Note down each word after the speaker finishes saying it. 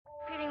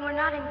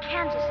not in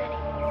Kansas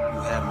anymore. You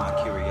have my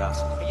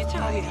curiosity. Are you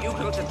telling me you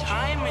built a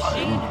time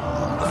machine?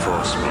 The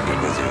Force will be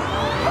with you.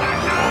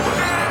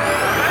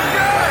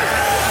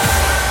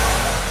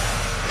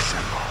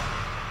 Assemble.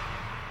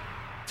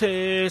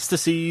 'Tis the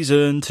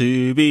season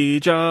to be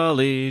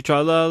jolly,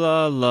 tra la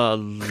la la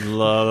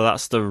la.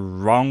 That's the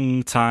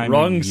wrong time.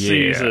 Wrong of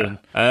year. season.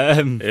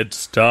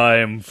 It's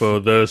time for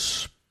the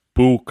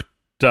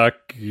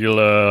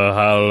spooktacular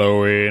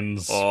Halloween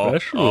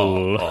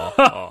special.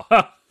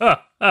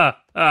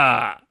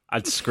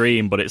 I'd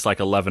scream, but it's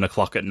like 11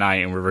 o'clock at night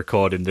and we're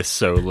recording this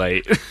so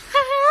late.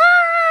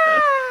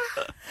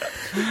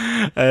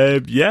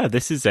 Yeah,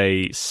 this is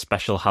a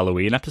special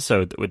Halloween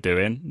episode that we're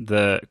doing.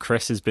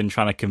 Chris has been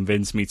trying to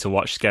convince me to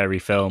watch scary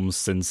films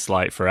since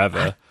like forever.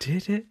 I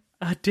did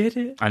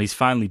it. And he's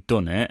finally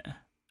done it.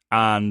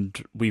 And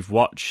we've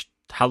watched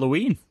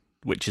Halloween,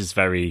 which is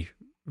very,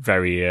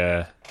 very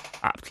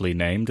aptly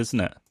named, isn't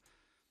it?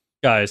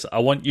 Guys, I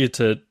want you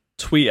to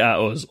tweet at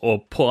us or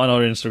put on our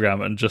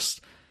Instagram and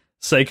just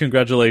say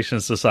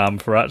congratulations to Sam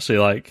for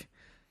actually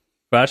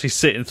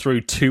sitting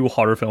through 2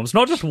 horror films.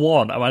 Not just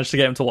one. I managed to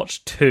get him to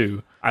watch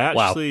 2.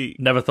 Wow.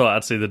 Never thought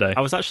I'd see the day.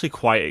 I was actually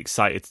quite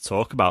excited to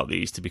talk about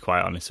these, to be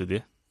quite honest with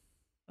you.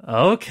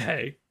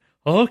 Okay.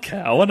 I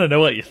want to know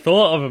what you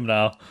thought of them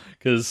now,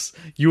 because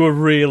you were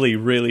really,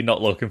 really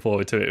not looking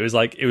forward to it. It was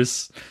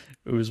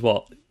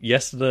what,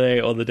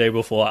 yesterday or the day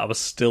before, I was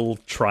still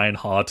trying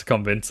hard to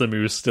convince him. He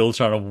was still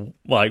trying to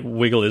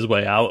wiggle his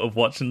way out of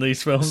watching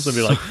these films and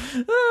be like,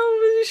 oh,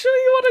 are you sure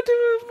you want to do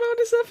a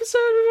bonus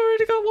episode? We've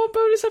already got one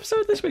bonus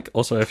episode this week.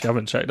 Also, if you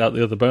haven't checked out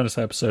the other bonus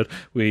episode,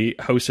 we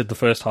hosted the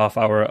first half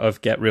hour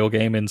of Get Real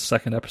Gaming's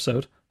second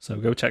episode. So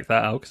go check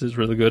that out because it's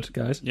really good,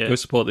 guys. Yeah. Go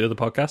support the other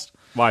podcast.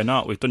 Why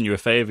not? We've done you a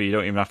favour. You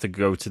don't even have to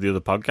go to the other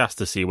podcast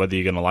to see whether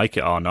you're going to like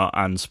it or not.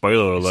 And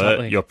spoiler alert,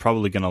 exactly. You're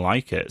probably going to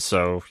like it.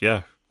 So,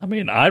 yeah. I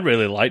mean, I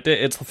really liked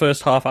it. It's the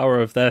first half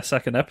hour of their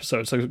second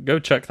episode, so go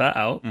check that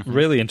out. Mm-hmm.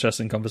 Really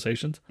interesting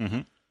conversations. Mm-hmm.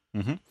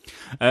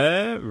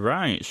 Mm-hmm.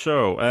 Right,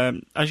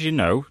 so, as you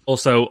know...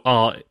 Also,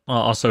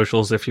 our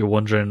socials, if you're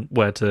wondering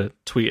where to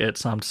tweet at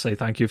Sam to say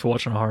thank you for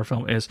watching a horror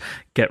film, is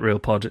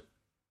GetRealPod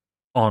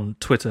on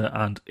Twitter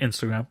and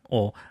Instagram,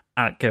 or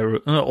at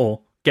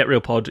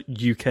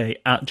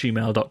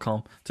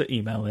GetRealPodUK@gmail.com to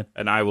email in.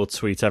 And I will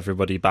tweet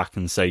everybody back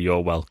and say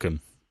you're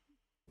welcome.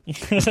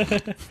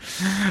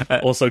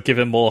 Also, give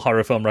him more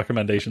horror film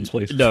recommendations,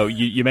 please. No,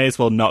 you may as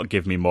well not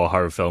give me more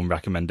horror film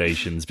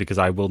recommendations because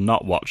I will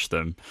not watch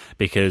them.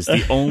 Because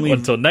the only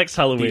until next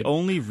Halloween. The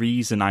only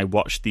reason I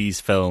watched these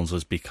films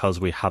was because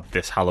we had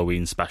this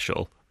Halloween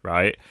special,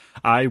 right?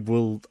 I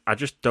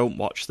just don't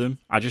watch them.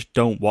 I just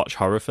don't watch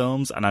horror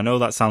films, and I know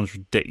that sounds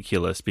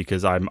ridiculous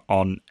because I'm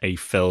on a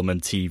film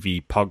and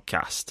TV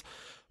podcast.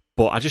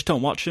 But I just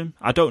don't watch them.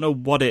 I don't know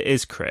what it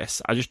is, Chris.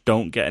 I just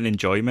don't get an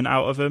enjoyment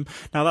out of them.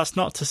 Now, that's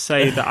not to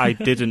say that I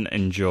didn't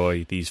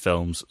enjoy these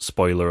films,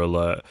 spoiler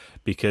alert,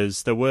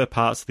 because there were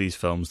parts of these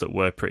films that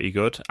were pretty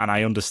good, and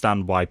I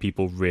understand why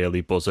people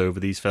really buzz over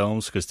these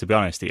films, because to be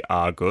honest, they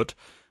are good.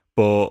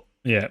 But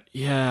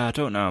yeah, I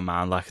don't know,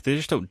 man. They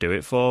just don't do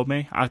it for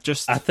me. I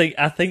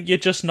think you're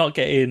just not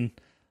getting...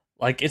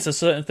 it's a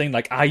certain thing,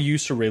 I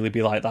used to really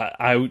be like that.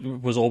 I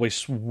was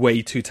always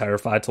way too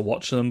terrified to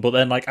watch them, but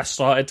then, I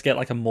started to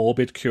get, a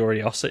morbid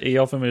curiosity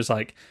of them. It was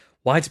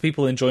why do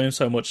people enjoy them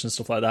so much and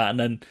stuff like that? And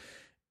then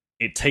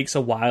it takes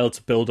a while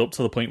to build up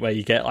to the point where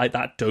you get,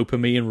 that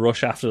dopamine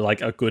rush after,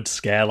 a good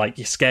scare.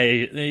 You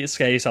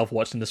scare yourself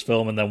watching this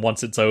film, and then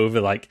once it's over,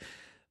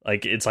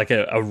 it's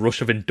a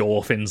rush of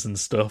endorphins and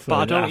stuff. But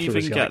I don't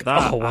even get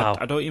that. Oh, wow.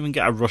 I don't even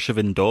get a rush of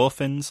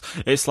endorphins.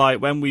 It's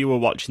like when we were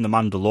watching The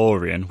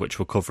Mandalorian, which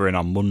we're covering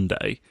on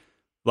Monday,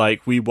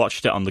 we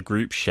watched it on the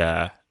group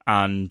share,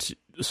 and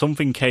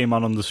something came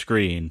on the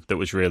screen that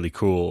was really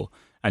cool,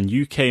 and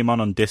you came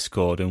on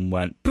Discord and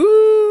went,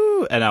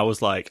 boo! And I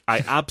was like,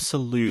 I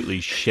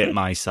absolutely shit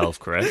myself,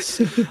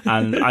 Chris.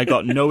 And I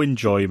got no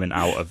enjoyment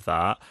out of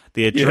that.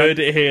 You heard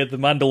it here, The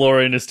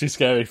Mandalorian is too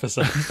scary for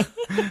some.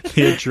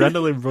 The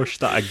adrenaline rush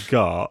that I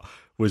got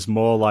was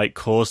more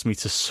caused me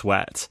to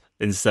sweat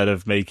instead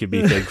of making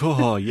me think,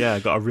 oh yeah, I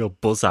got a real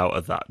buzz out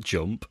of that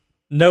jump.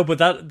 No, but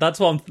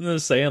that's what I'm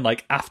saying.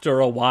 After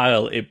a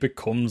while, it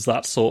becomes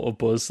that sort of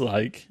buzz.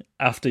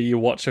 After you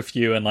watch a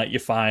few and you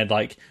find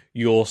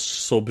your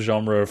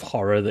subgenre of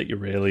horror that you're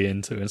really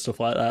into and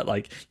stuff like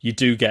that. You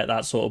do get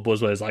that sort of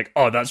buzz where it's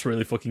oh, that's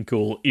really fucking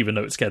cool, even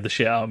though it scared the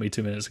shit out of me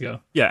 2 minutes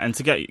ago. Yeah, and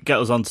to get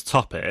us onto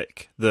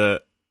topic,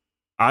 that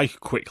I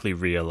quickly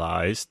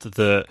realised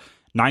that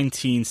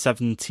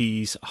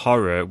 1970s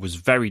horror was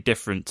very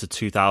different to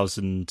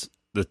 2000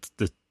 the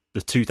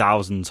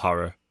 2000s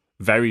horror.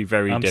 Very,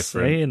 very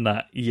different. I'm saying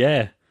that,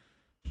 yeah.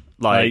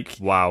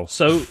 Wow.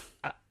 So,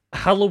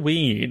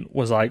 Halloween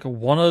was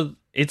one of...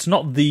 It's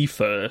not the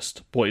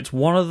first, but it's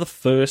one of the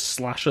first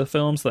slasher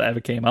films that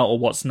ever came out, or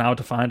what's now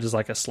defined as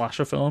a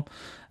slasher film.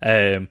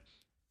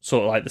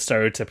 Sort of the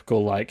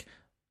stereotypical,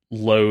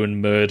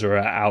 lone murderer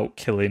out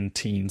killing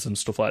teens and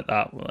stuff like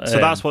that. So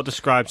that's what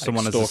describes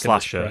someone as a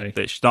slasher.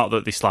 It's not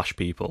that they slash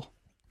people.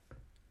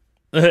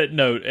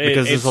 No,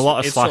 Because there's a lot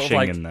of it's sort slashing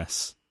like, in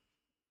this.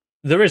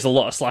 there is a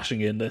lot of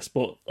slashing in this,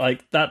 but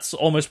like that's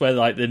almost where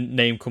like the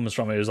name comes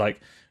from. It was like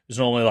it's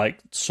normally like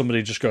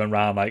somebody just going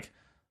around like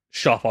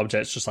sharp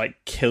objects, just like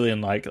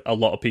killing like a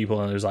lot of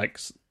people, and there's like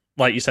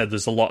you said,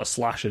 there's a lot of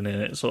slashing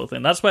in it, sort of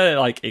thing. That's where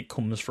like it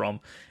comes from.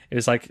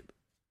 It's like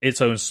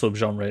its own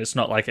subgenre. It's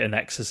not like an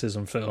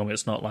exorcism film.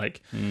 It's not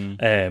like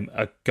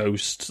a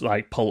ghost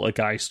like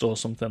Poltergeist or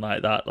something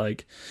like that.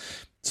 Like,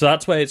 so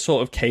that's where it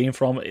sort of came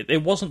from.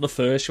 It wasn't the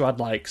first. You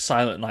had like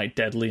Silent Night,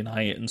 Deadly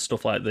Night, and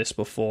stuff like this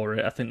before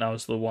it. I think that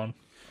was the one.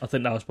 I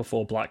think that was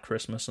before Black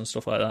Christmas and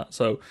stuff like that.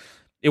 So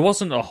it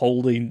wasn't a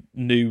wholly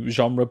new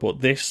genre,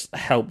 but this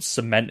helped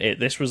cement it.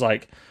 This was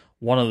like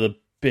one of the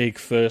big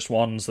first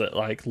ones that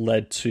like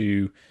led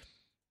to,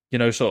 you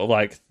know, sort of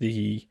like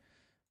the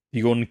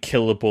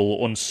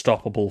unkillable,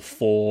 unstoppable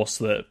force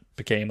that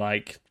became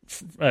like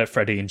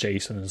Freddy and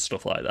Jason and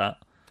stuff like that.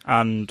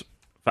 And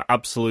for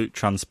absolute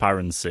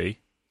transparency,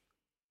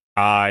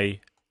 I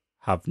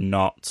have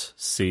not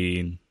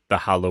seen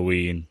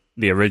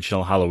the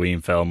original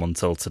Halloween film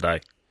until today.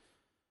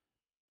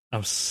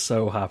 I'm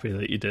so happy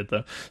that you did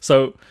that.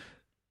 So,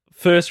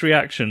 first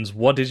reactions,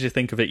 what did you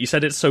think of it? You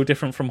said it's so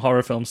different from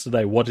horror films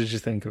today. What did you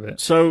think of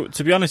it? So,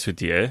 to be honest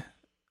with you,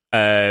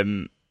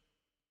 I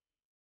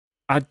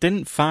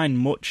didn't find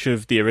much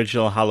of the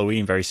original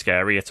Halloween very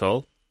scary at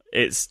all.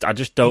 I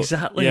just don't.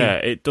 Exactly. Yeah,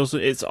 it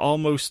doesn't. It's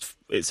almost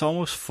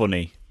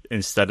funny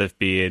instead of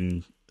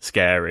being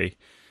scary.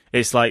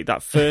 It's like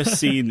that first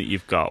scene that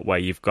you've got where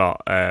you've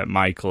got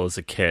Michael as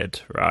a kid,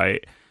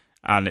 right?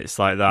 And it's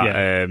like that.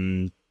 Yeah.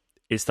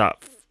 It's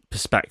that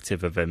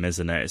perspective of him,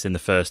 isn't it? It's in the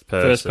first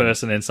person. First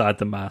person inside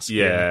the mask.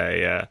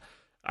 Yeah.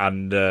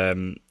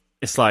 And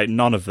it's like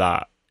none of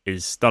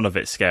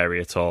it's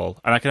scary at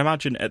all. And I can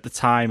imagine at the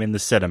time in the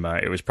cinema,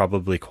 it was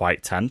probably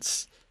quite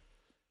tense.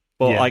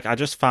 But like, I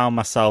just found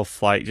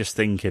myself like just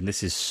thinking,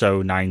 this is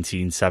so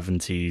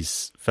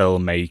 1970s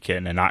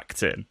filmmaking and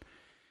acting.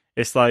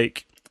 It's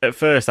like, at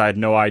first I had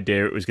no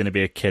idea it was going to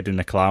be a kid in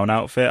a clown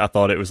outfit. I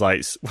thought it was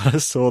like, when I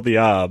saw the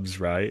arms,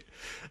 right?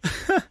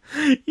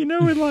 You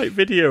know, in like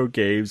video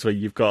games where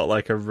you've got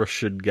like a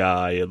Russian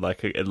guy and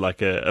like a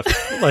like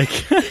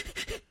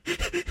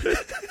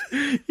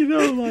you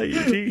know, like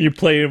you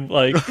play him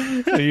like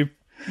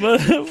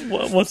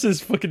what's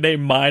his fucking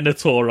name,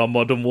 Minotaur on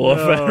Modern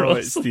Warfare? No,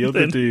 it's something.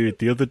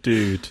 the other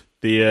dude,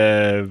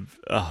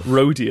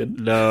 Rodian.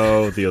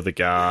 No, the other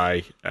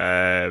guy,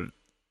 the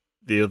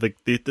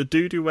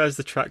dude who wears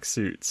the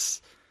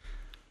tracksuits.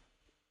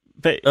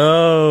 But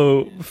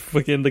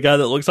fucking the guy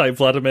that looks like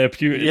Vladimir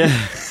Putin. Yeah,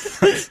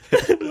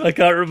 I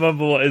can't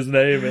remember what his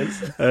name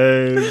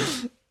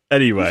is.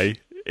 Anyway,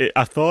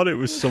 I thought it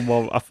was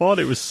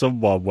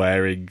someone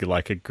wearing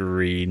like a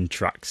green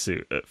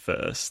tracksuit at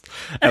first,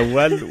 and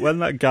when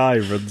that guy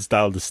runs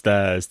down the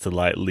stairs to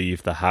like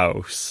leave the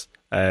house,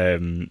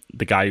 the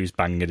guy who's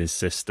banging his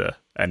sister.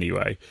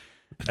 Anyway.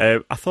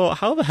 I thought,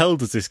 how the hell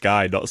does this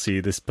guy not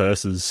see this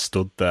person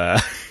stood there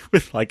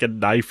with like a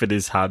knife in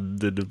his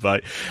hand and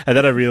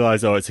then I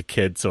realised, it's a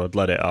kid, so I'd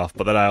let it off.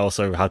 But then I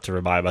also had to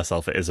remind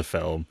myself it is a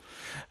film.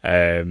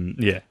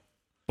 Yeah.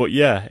 But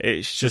yeah,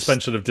 it's just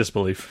suspension of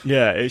disbelief.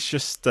 Yeah, it's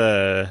just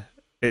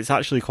it's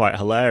actually quite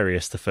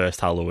hilarious, the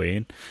first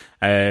Halloween.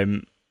 I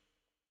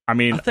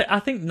mean, I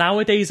think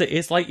nowadays it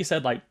is, like you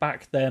said, like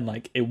back then,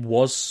 like it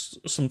was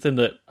something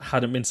that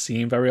hadn't been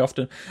seen very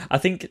often. I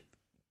think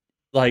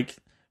like,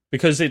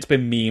 because it's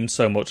been memed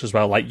so much as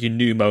well, like you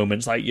knew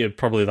moments, like you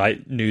probably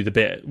like knew the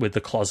bit with the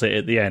closet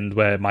at the end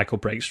where Michael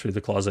breaks through the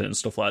closet and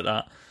stuff like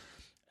that.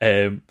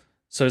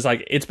 So it's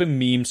like, it's been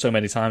memed so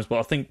many times, but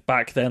I think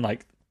back then,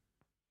 like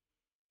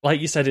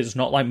you said, it's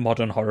not like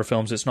modern horror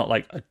films. It's not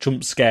like a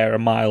jump scare a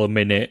mile a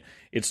minute.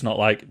 It's not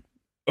like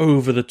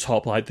over the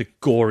top, like the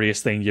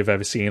goriest thing you've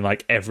ever seen.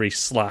 Like every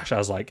slash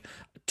has like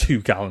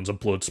 2 gallons of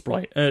blood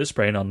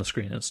spraying on the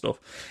screen and stuff.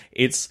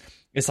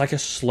 It's like a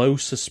slow,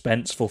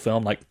 suspenseful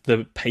film. Like,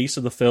 the pace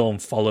of the film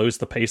follows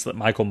the pace that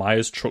Michael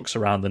Myers trucks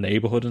around the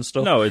neighborhood and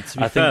stuff. No, to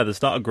be fair,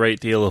 there's not a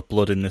great deal of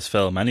blood in this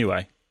film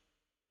anyway.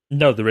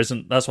 No, there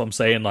isn't. That's what I'm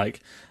saying.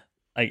 Like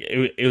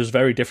it was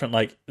very different.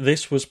 Like,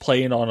 this was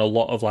playing on a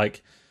lot of,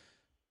 like...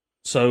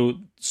 So,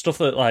 stuff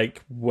that,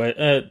 like...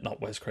 not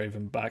Wes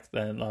Craven back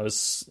then. I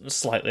was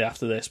slightly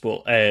after this.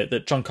 But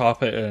that John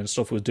Carpenter and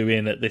stuff was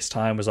doing at this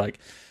time was, like...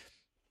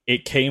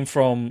 It came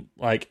from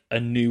like a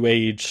new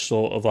age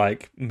sort of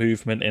like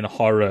movement in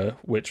horror,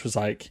 which was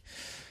like,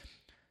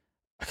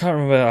 I can't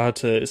remember how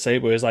to say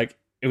it, but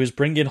it was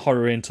bringing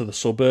horror into the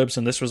suburbs,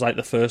 and this was like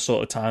the first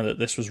sort of time that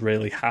this was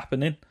really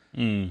happening.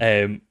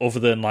 Other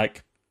than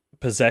like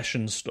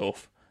possession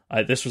stuff,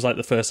 like this was like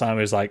the first time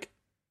it was like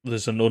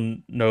there's an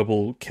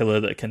unknowable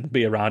killer that can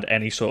be around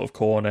any sort of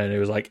corner, and it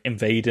was like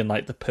invading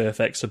like the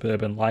perfect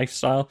suburban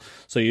lifestyle.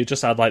 So you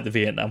just had like the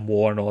Vietnam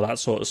War and all that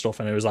sort of stuff,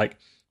 and it was like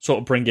sort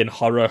of bringing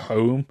horror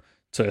home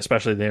to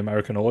especially the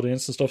American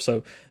audience and stuff.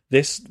 So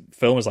this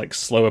film is like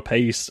slower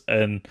pace,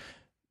 and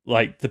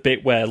like the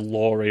bit where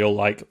Laurie will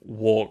like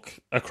walk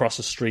across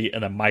the street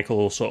and then Michael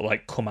will sort of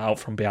like come out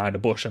from behind a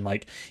bush and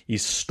like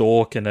he's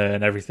stalking her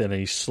and everything and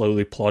he's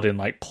slowly plodding,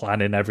 like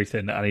planning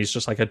everything, and he's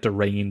just like a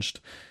deranged,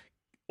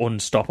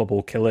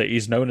 unstoppable killer.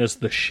 He's known as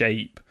the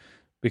Shape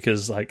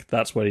because like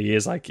that's what he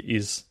is. Like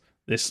he's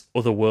this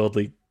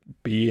otherworldly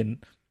being.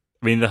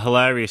 I mean, the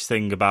hilarious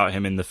thing about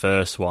him in the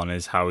first one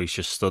is how he's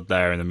just stood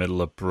there in the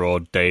middle of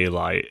broad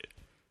daylight,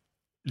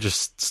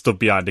 just stood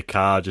behind a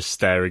car, just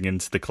staring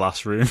into the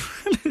classroom.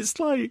 And it's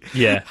like,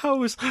 yeah,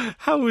 how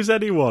is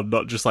anyone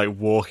not just like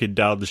walking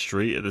down the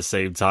street at the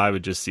same time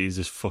and just sees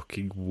this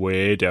fucking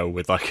weirdo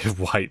with like a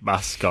white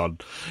mask on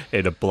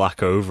in a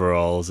black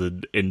overalls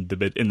and in the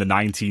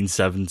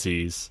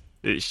 1970s?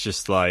 It's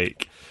just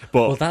like,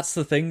 but well, that's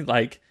the thing.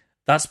 Like,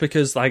 that's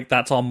because like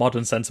that's our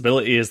modern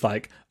sensibility is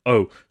like,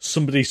 oh,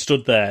 somebody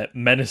stood there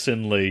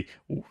menacingly,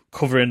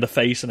 covering the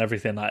face and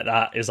everything like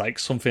that is like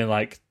something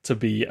like to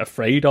be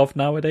afraid of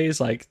nowadays.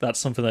 Like that's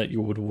something that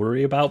you would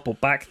worry about. But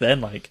back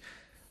then, like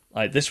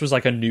this was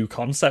like a new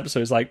concept,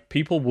 so it's like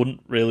people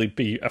wouldn't really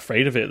be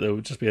afraid of it. They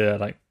would just be there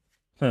like,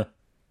 huh,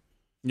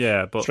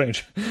 yeah, but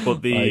strange.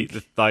 But the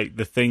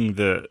thing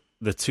that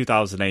the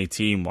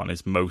 2018 one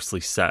is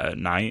mostly set at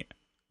night,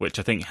 which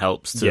I think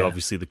helps to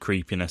obviously the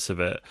creepiness of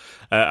it.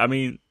 I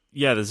mean,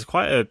 yeah, there's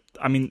quite a.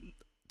 I mean,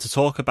 to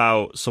talk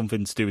about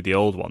something to do with the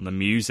old one, the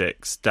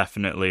music's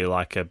definitely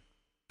like a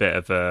bit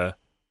of a.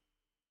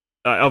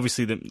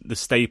 Obviously, the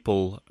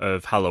staple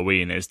of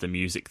Halloween is the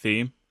music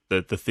theme.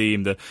 The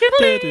theme,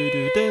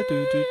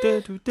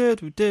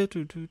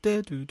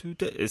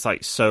 it's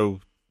like so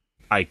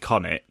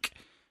iconic,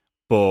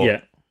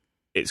 but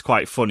it's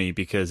quite funny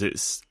because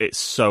it's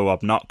so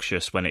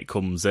obnoxious when it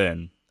comes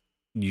in.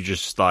 You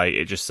just like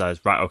it just says,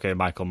 right, okay,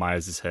 Michael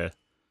Myers is here.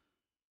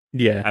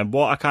 Yeah. And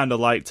what I kind of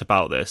liked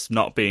about this,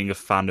 not being a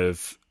fan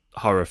of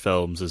horror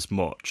films as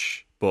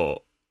much,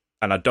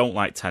 and I don't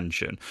like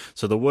tension.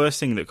 So the worst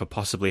thing that could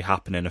possibly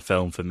happen in a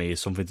film for me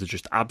is something to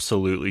just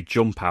absolutely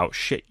jump out,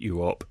 shit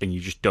you up, and you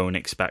just don't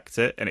expect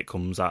it, and it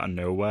comes out of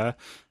nowhere.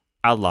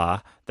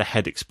 Allah, the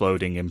head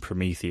exploding in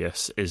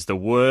Prometheus, is the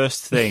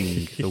worst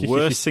thing, the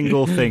worst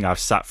single thing I've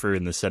sat through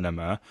in the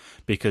cinema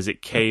because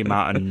it came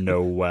out of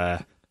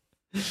nowhere.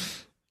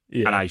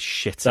 Yeah. And I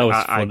shit. That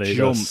was funny.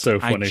 That was so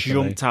funny. I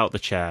jumped out the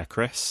chair,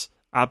 Chris.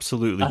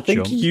 Absolutely, I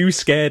think you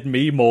scared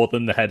me more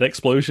than the head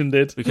explosion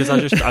did because I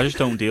just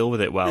don't deal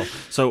with it well.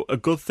 So a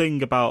good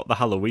thing about the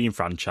Halloween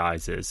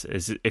franchises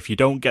is if you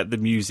don't get the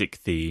music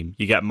theme,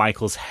 you get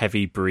Michael's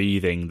heavy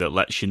breathing that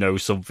lets you know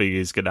something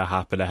is going to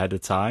happen ahead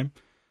of time.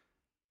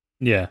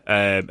 Yeah,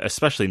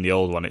 especially in the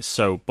old one, it's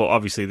so. But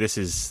obviously, this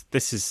is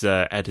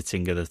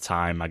editing of the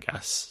time, I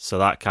guess. So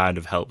that kind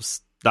of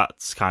helps.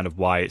 That's kind of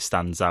why it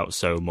stands out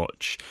so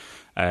much.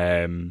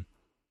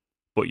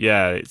 But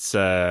yeah, it's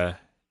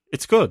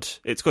good.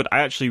 It's good. I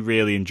actually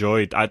really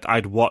enjoyed.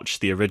 I'd watch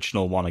the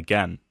original one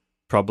again,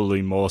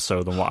 probably more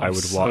so than what I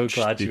would watch.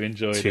 So glad you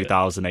enjoyed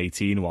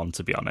 2018 one,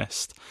 to be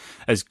honest.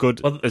 As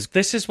good as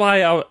this is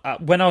why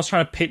when I was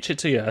trying to pitch it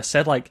to you, I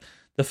said like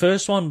the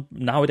first one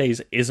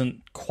nowadays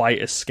isn't quite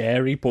as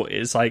scary, but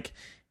it's like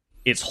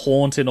it's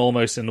haunting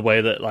almost in the way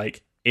that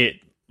like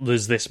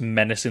there's this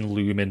menacing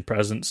looming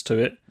presence to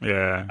it.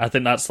 Yeah, I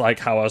think that's like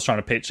how I was trying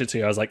to pitch it to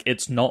you. I was like,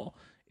 it's not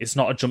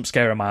a jump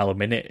scare a mile a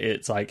minute.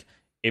 It's like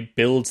it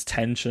builds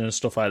tension and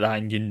stuff like that,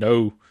 and you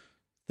know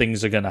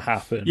things are going to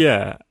happen.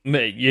 Yeah,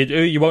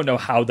 you won't know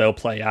how they'll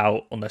play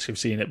out unless you've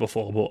seen it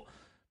before, but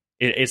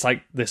it's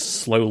like this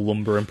slow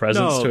lumbering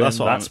presence to it.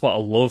 That's what I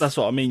love. That's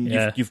what I mean.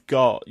 Yeah. You've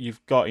got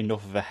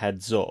enough of a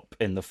heads up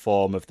in the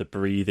form of the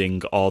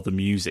breathing or the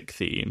music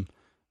theme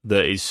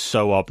that is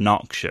so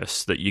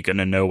obnoxious that you're going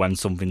to know when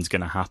something's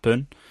going to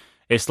happen.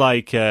 It's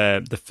like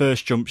the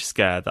first jump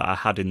scare that I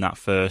had in that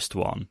first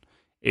one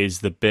is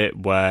the bit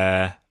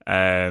where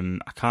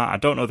I can't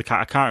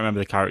remember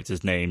the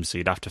character's name, so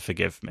you'd have to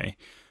forgive me.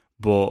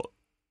 But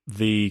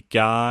the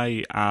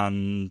guy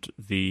and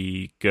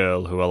the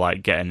girl who are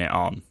like getting it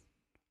on,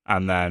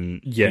 and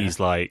then he's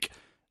like,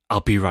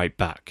 "I'll be right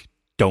back.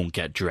 Don't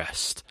get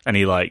dressed," and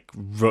he like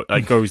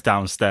goes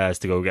downstairs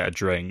to go get a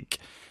drink,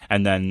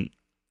 and then.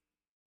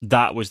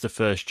 That was the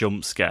first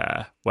jump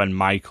scare when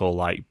Michael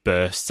like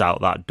bursts out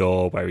that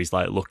door where he's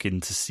like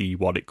looking to see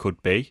what it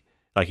could be.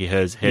 Like he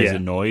hears a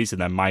noise, and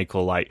then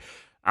Michael like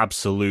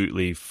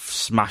absolutely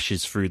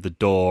smashes through the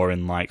door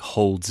and like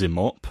holds him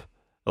up,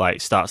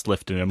 like starts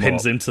lifting him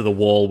pins up. into the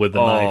wall with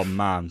the knife. Oh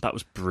man, that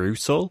was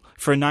brutal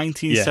for a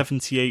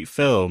 1978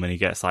 film, and he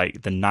gets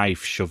like the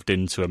knife shoved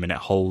into him and it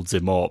holds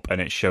him up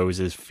and it shows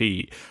his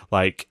feet.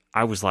 Like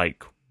I was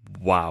like,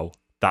 wow,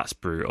 that's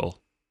brutal.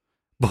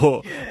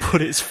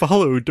 But it's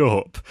followed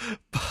up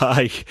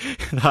by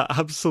that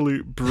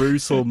absolute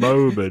brutal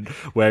moment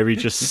where he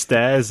just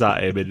stares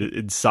at him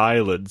in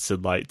silence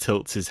and like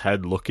tilts his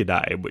head looking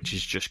at him, which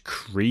is just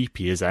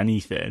creepy as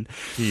anything.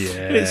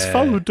 Yeah, it's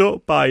followed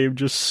up by him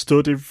just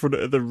stood in front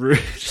of the room,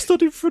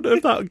 stood in front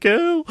of that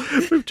girl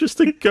with just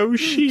a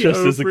ghost sheet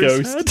just over as a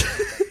ghost. his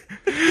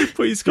head.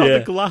 But he's got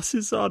the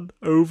glasses on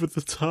over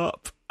the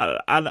top.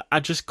 and I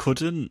just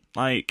couldn't.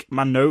 Like,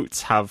 my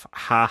notes have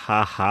ha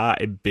ha ha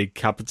in big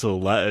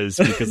capital letters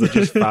because I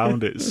just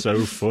found it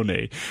so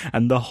funny.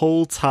 And the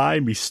whole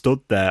time he stood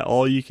there,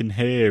 all you can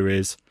hear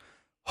is,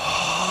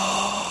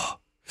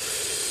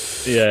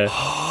 yeah.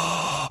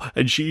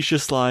 And she's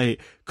just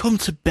like, come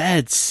to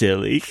bed,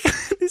 silly.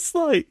 It's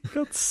like,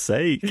 God's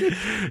sake.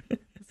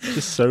 It's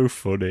just so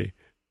funny.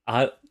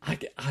 I'm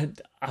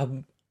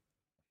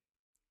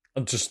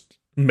just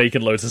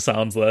making loads of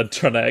sounds there,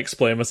 trying to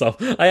explain myself.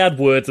 I had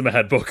words in my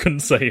head, but I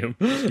couldn't say them.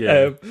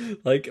 Yeah.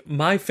 Like,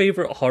 my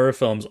favourite horror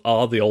films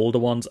are the older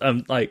ones,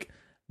 and like,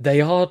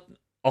 they are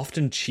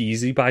often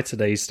cheesy by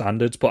today's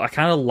standards, but I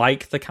kind of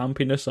like the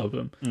campiness of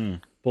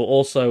them. But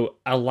also,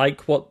 I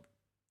like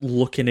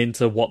looking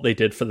into what they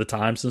did for the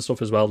times and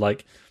stuff as well.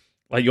 Like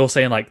you're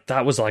saying, like,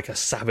 that was like a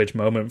savage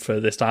moment for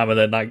this time, and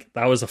then like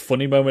that was a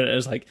funny moment. And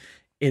it's like,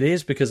 it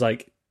is, because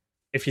like,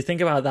 if you think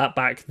about that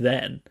back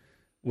then,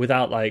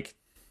 without like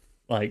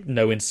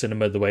knowing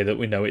cinema the way that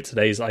we know it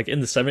today, is like in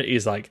the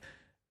 70s, like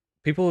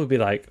people would be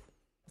like,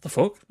 what the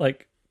fuck?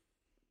 Like,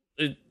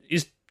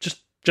 he's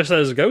just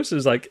as a ghost.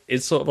 Is like,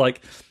 it's sort of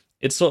like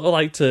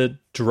to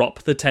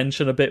drop the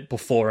tension a bit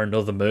before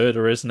another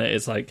murder, isn't it?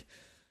 It's like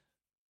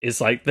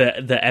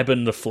the ebb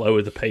and the flow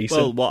of the pacing.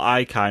 Well, what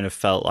I kind of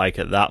felt like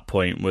at that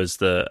point was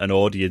that an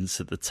audience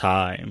at the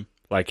time,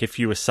 like if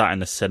you were sat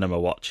in a cinema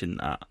watching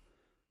that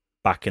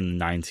back in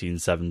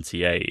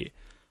 1978,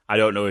 I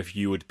don't know if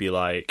you would be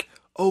like,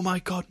 oh my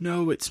God,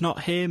 no, it's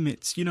not him.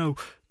 It's, go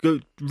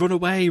run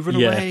away.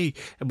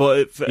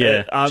 But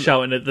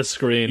shouting at the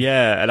screen.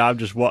 Yeah, and I'm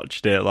just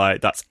watched it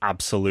like, that's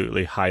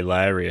absolutely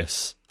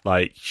hilarious.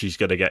 Like, she's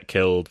going to get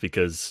killed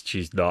because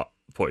she's not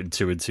putting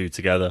two and two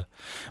together.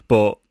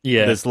 But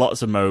there's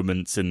lots of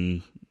moments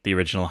in the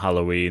original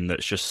Halloween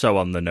that's just so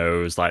on the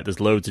nose. Like, there's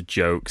loads of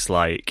jokes,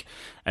 like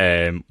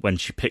when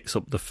she picks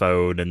up the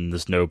phone and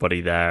there's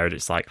nobody there, and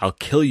it's like, I'll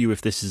kill you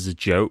if this is a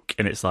joke.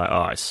 And it's like,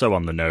 oh, it's so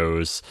on the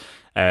nose.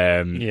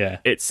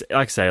 It's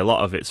like I say, a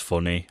lot of it's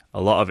funny, a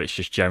lot of it's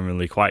just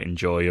generally quite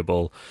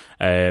enjoyable.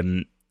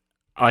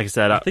 Like I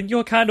said, I think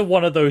you're kind of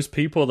one of those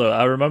people, though.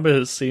 I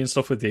remember seeing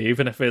stuff with you,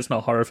 even if it's not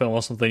a horror film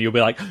or something, you'll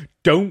be like,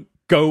 don't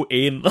go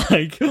in,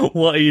 like,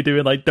 what are you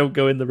doing? Like, don't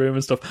go in the room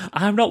and stuff.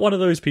 I'm not one of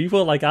those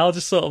people. Like, I'll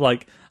just sort of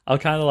like, I'll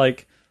kind of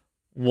like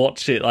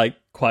watch it like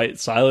quite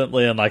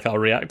silently, and like I'll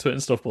react to it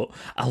and stuff. But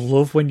I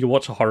love when you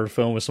watch a horror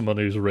film with someone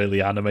who's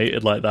really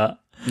animated like that.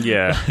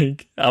 Yeah.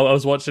 Like, I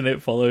was watching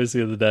It Follows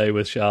the other day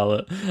with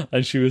Charlotte,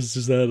 and she was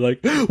just there like,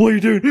 what are you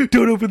doing?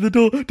 Don't open the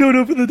door,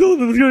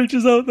 there's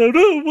creatures out there.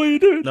 No, what are you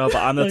doing? No, but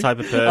I'm the type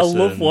of person, I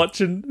love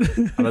watching.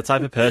 I'm the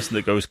type of person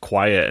that goes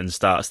quiet and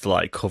starts to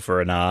like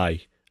cover an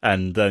eye,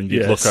 and then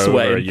you'd look sweating.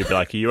 over and you'd be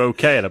like, are you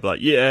okay? And I'd be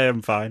like, yeah,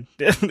 I'm fine.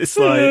 It's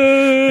like,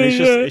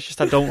 it's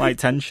just I don't like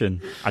tension.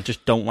 I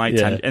just don't like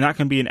tension. And that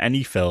can be in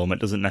any film. It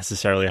doesn't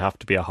necessarily have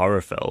to be a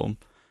horror film.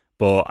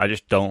 But I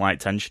just don't like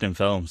tension in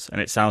films.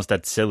 And it sounds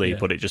dead silly,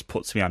 but it just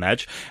puts me on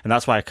edge. And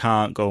that's why I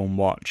can't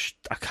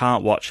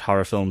watch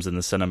horror films in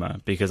the cinema,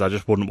 because I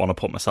just wouldn't want to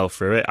put myself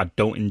through it. I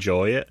don't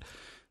enjoy it.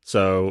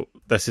 So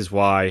this is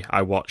why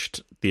I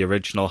watched the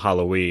original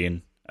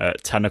Halloween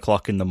at 10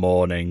 o'clock in the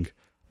morning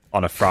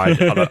on a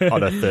Friday,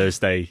 on a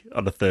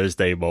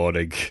Thursday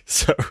morning.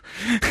 So,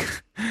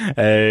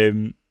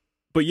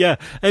 but yeah,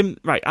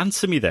 right,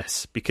 answer me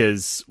this,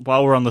 because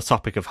while we're on the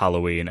topic of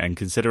Halloween, and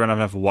considering I've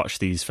never watched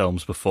these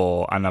films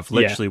before, and I've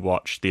literally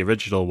watched the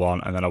original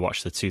one, and then I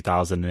watched the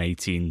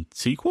 2018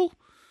 sequel.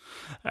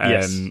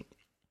 Yes.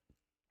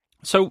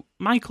 So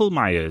Michael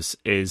Myers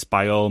is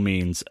by all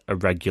means a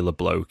regular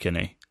bloke, isn't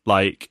he?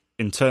 Like,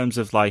 in terms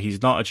of, like,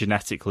 he's not a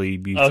genetically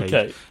mutated...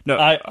 Okay, no,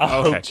 I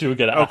hoped you were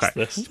going to ask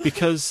this.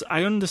 Because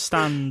I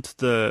understand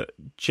that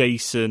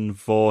Jason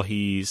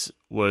Voorhees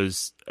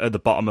was at the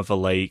bottom of a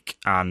lake,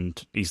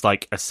 and he's,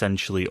 like,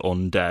 essentially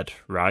undead,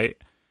 right?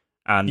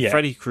 And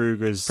Freddy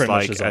Krueger's,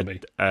 like,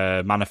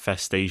 a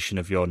manifestation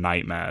of your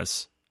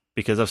nightmares.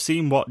 Because I've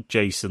seen what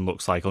Jason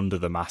looks like under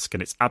the mask,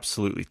 and it's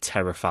absolutely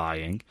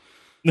terrifying.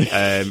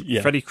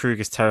 Freddy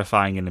Krueger's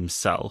terrifying in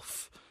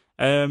himself.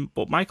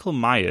 But Michael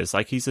Myers,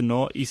 like, he's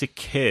a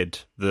kid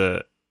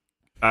that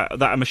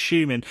I'm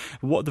assuming,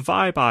 what the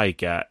vibe I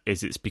get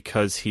is it's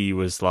because he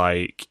was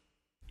like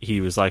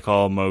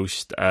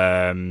almost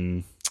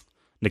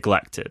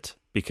neglected,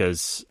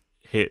 because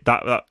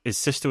his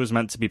sister was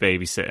meant to be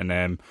babysitting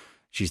him.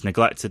 She's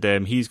neglected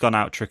him. He's gone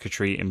out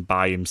trick-or-treating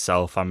by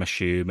himself, I'm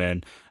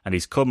assuming, and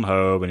he's come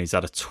home and he's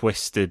had a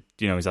twist and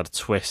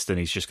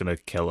he's just going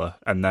to kill her.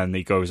 And then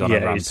he goes on a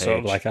rampage. He's sort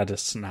of like had a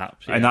snap.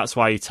 Yeah. And that's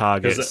why he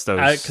targets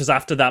those... Because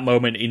after that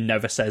moment, he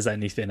never says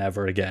anything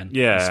ever again.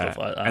 Yeah, and stuff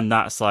like that. And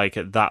that's like,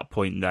 at that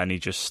point then, he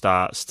just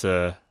starts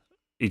to...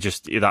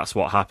 that's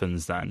what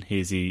happens then.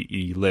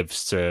 He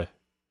lives to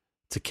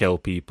kill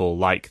people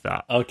like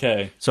that.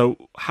 Okay.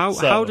 So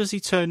how does he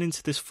turn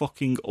into this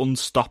fucking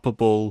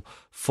unstoppable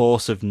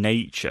force of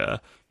nature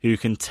who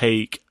can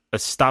take a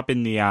stab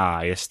in the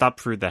eye, a stab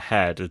through the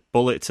head, a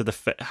bullet to the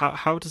face?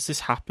 How does this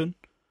happen?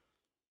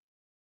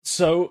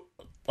 So,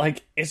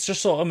 like, it's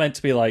just sort of meant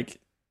to be like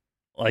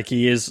like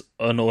he is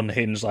an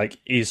unhinged, like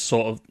he's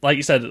sort of, like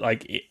you said,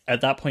 like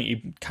at that point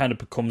he kind of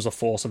becomes a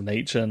force of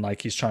nature, and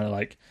like he's trying to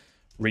like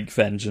wreak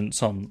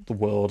vengeance on the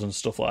world and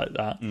stuff like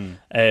that.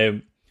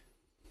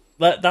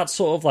 That's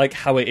sort of like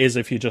how it is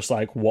if you just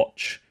like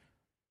watch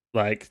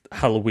like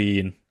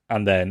Halloween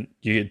and then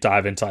you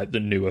dive into like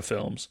the newer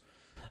films.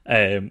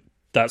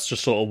 That's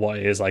just sort of what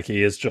it is. Like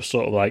he is just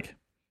sort of like,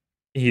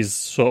 he's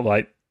sort of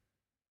like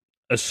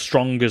as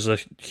strong as a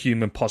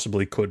human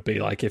possibly could be,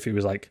 like if he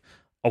was like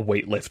a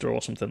weightlifter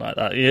or something like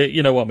that.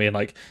 You know what I mean?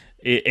 Like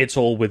it's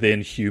all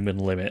within human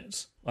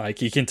limits. Like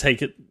he can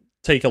take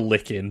a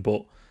licking,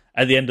 but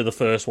at the end of the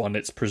first one,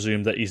 it's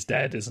presumed that he's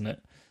dead, isn't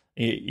it?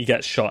 He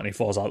gets shot and he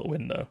falls out the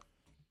window.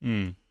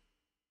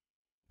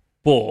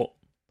 But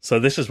so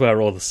this is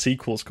where all the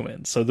sequels come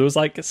in. So there was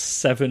like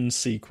 7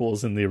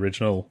 sequels in the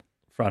original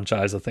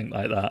franchise, I think,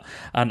 like that.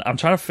 And I'm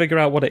trying to figure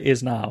out what it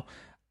is now.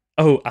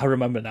 Oh, I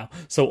remember now.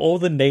 So all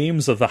the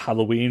names of the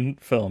Halloween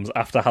films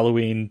after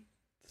Halloween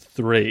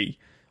 3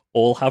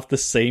 all have the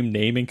same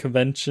naming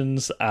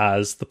conventions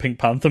as the Pink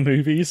Panther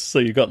movies. So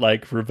you got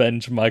like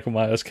Revenge of Michael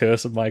Myers,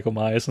 Curse of Michael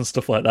Myers, and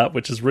stuff like that,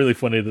 which is really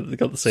funny that they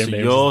got the same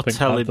names as the Pink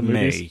Panther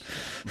movies. You're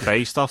telling me,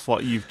 based off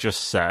what you've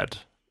just said,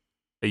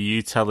 are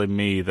you telling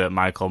me that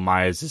Michael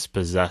Myers is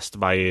possessed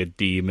by a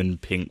demon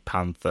Pink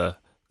Panther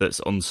that's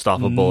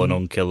unstoppable and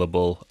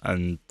unkillable,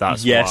 and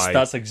that's why...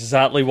 that's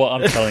exactly what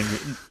I'm telling you.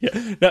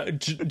 Yeah. Now,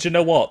 do you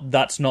know what?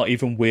 That's not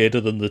even weirder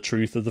than the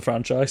truth of the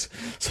franchise.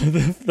 So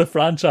the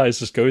franchise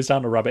just goes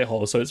down a rabbit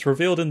hole. So it's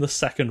revealed in the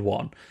second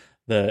one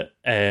that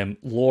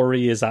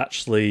Laurie is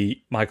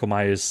actually Michael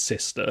Myers'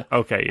 sister.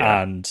 Okay,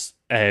 yeah. And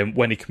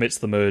when he commits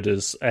the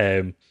murders,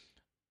 his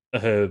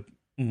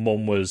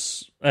mum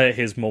was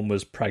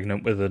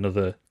pregnant with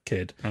another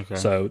kid. Okay.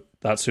 So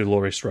that's who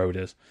Laurie Strode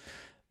is.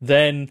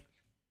 Then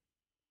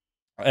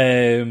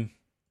it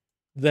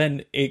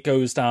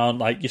goes down,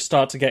 like, you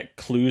start to get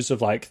clues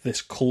of, like,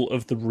 this cult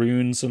of the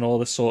runes and all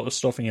this sort of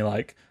stuff, and you're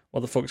like,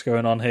 what the fuck's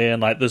going on here?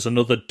 And, like, there's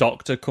another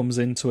doctor comes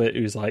into it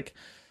who's, like,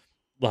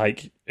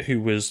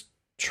 who was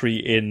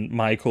treating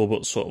Michael,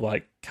 but sort of,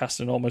 like,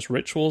 casting almost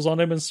rituals on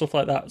him and stuff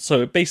like that.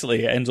 So,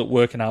 basically, it ends up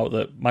working out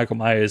that Michael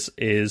Myers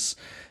is,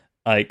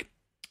 like,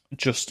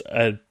 just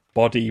a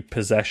body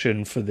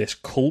possession for this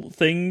cult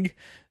thing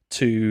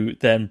to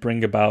then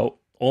bring about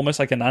almost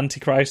like an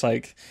antichrist.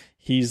 Like,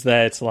 he's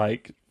there to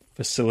like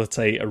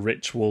facilitate a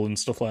ritual and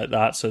stuff like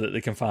that so that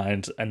they can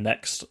find a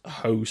next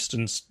host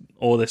and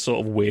all this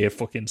sort of weird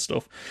fucking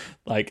stuff.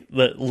 Like,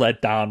 that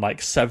led down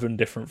like 7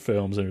 different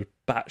films and it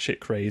was batshit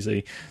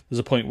crazy. There's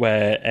a point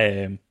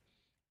where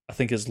I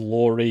think it's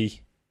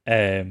Laurie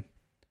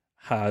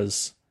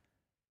has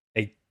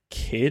a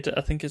kid.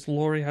 I think it's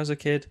Laurie has a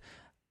kid.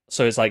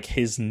 So it's like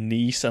his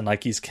niece, and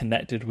like he's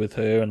connected with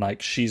her, and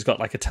like she's got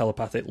like a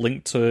telepathic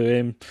link to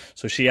him.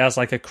 So she has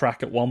like a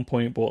crack at one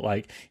point, but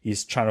like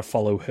he's trying to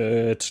follow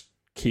her to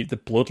keep the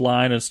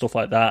bloodline and stuff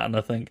like that. And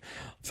I think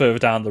further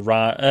down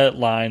the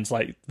lines,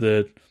 like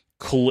the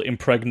cult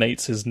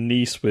impregnates his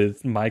niece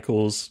with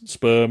Michael's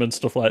sperm and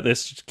stuff like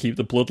this to keep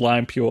the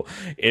bloodline pure.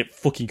 It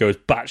fucking goes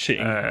batshit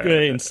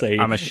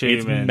insane. I'm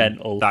assuming it's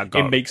mental.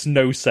 It makes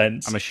no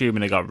sense. I'm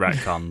assuming it got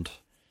retconned.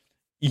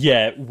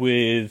 Yeah,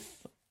 with...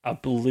 I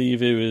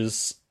believe it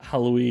was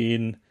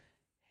Halloween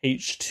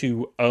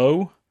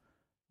H2O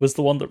was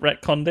the one that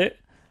retconned it,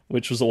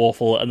 which was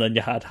awful. And then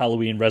you had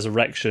Halloween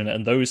Resurrection,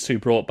 and those two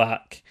brought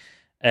back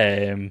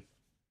Jamie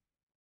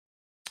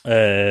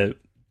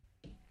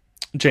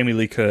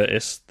Lee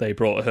Curtis. They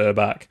brought her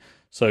back.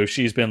 So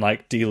she's been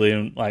like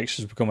dealing, like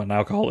she's become an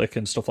alcoholic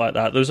and stuff like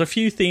that. There's a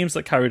few themes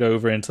that carried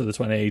over into the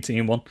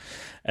 2018 one.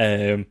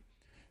 Her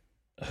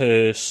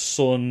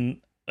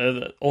son,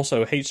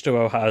 also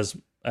H2O has...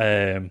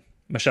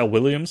 Michelle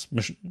Williams,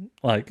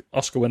 like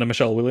Oscar winner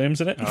Michelle Williams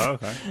in it. Oh,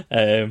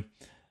 okay.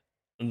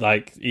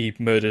 Like he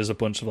murders a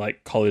bunch of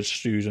like college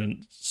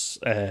students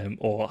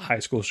or high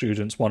school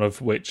students, one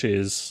of which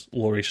is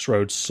Laurie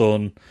Strode's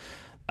son.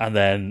 And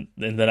then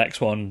in the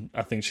next one,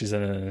 I think she's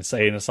in an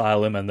insane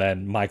asylum, and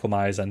then Michael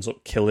Myers ends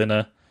up killing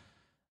her.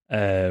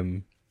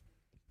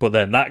 But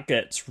then that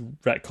gets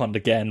retconned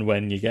again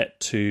when you get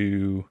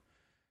to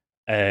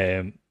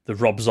the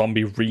Rob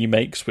Zombie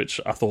remakes, which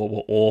I thought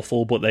were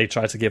awful, but they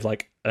tried to give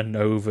like an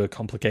over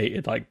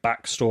complicated like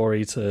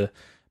backstory to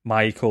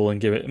Michael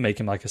and make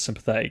him like a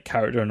sympathetic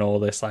character and all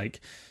this. Like,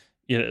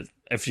 you know,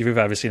 if you've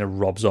ever seen a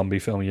Rob Zombie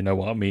film, you know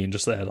what I mean.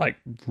 Just their like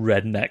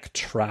redneck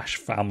trash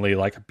family,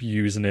 like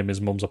abusing him.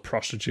 His mum's a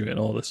prostitute and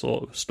all this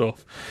sort of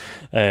stuff.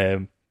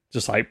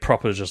 Just like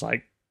proper, just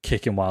like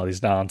kick him while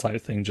he's down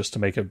type thing, just to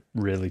make a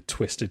really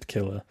twisted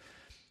killer.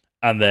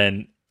 And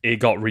then it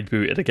got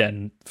rebooted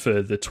again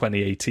for the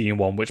 2018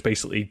 one, which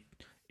basically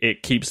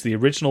it keeps the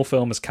original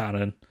film as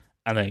canon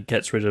and then it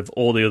gets rid of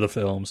all the other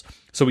films.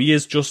 So he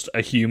is just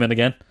a human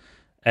again.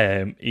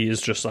 He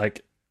is just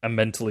like a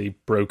mentally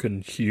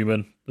broken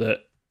human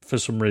that for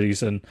some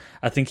reason,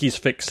 I think he's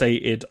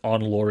fixated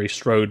on Laurie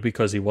Strode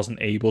because he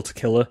wasn't able to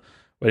kill her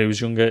when he was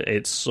younger.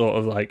 It's sort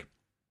of like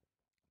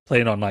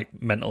playing on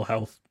like mental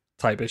health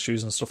type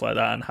issues and stuff like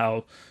that, and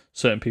how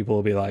certain people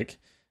will be like,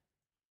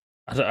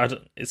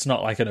 it's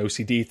not like an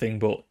OCD thing,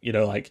 but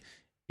like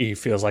he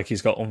feels like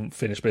he's got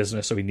unfinished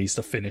business, so he needs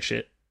to finish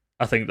it.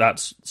 I think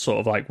that's sort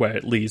of like where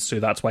it leads to.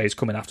 That's why he's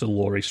coming after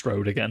Laurie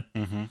Strode again.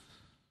 Mm-hmm.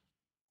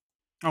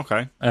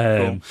 Okay,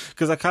 cool.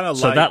 Because I kind of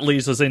so that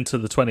leads us into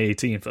the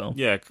 2018 film.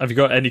 Yeah. Have you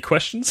got any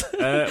questions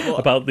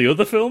about the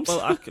other films?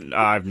 Well,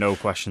 I have no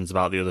questions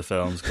about the other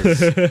films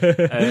because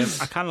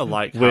I kind of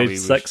like how he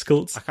was, sex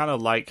cults. I kind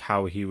of like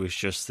how he was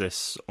just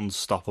this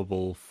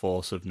unstoppable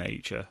force of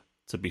nature.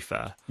 To be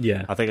fair,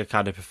 yeah, I think I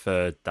kind of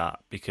preferred that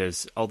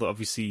because although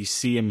obviously you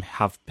see him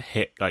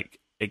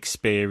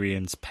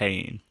experience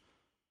pain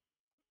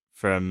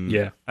from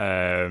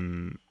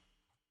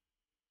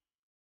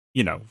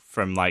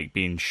from like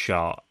being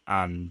shot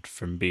and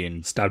from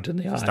being stabbed in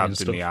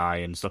the eye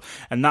and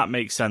stuff. And that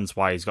makes sense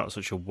why he's got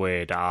such a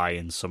weird eye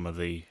in some of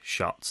the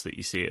shots that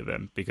you see of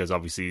him, because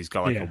obviously he's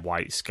got a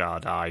white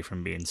scarred eye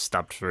from being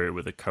stabbed through it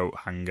with a coat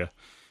hanger.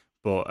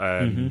 But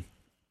I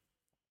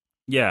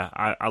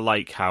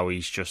like how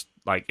he's just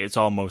like, it's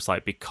almost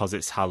like because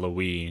it's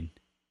Halloween,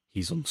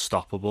 he's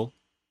unstoppable.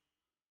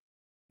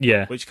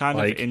 Yeah. Which kind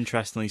of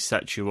interestingly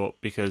sets you up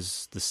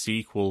because the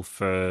sequel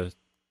for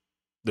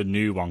the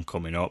new one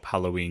coming up,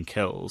 Halloween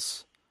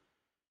Kills,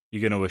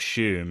 you're going to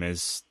assume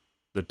is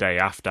the day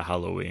after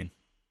Halloween.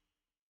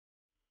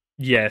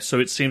 Yeah, so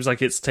it seems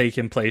like it's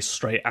taking place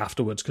straight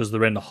afterwards because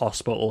they're in the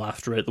hospital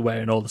after it. They're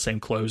wearing all the same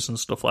clothes and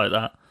stuff like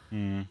that.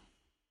 Mm.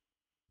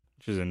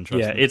 Which is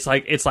interesting. Yeah,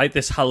 it's like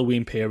this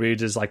Halloween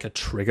period is like a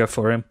trigger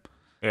for him.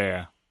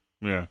 Yeah.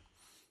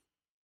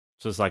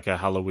 So it's like a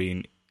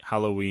Halloween,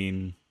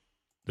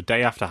 the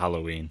day after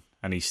Halloween,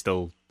 and he's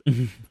still...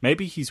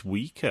 Maybe he's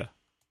weaker.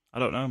 I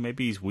don't know.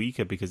 Maybe he's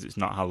weaker because it's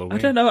not Halloween. I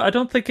don't know. I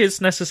don't think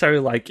it's necessarily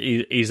like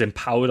he's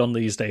empowered on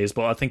these days,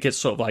 but I think it's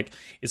sort of like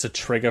it's a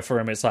trigger for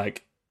him. It's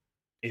like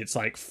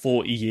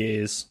 40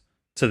 years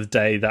to the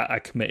day that I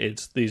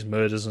committed these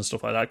murders and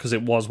stuff like that, because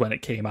it was when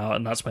it came out,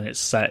 and that's when it's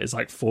set. It's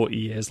like 40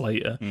 years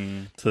later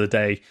to the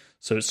day.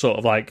 So it's sort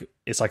of like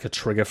it's like a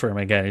trigger for him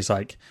again. He's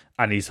like,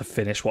 I need to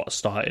finish what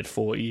started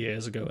 40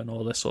 years ago and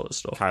all this sort of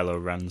stuff.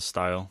 Kylo Ren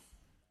style.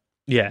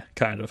 Yeah,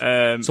 kind of.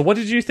 So what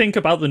did you think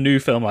about the new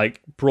film,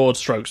 like broad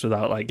strokes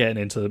without like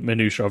getting into the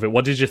minutiae of it?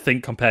 What did you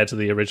think compared to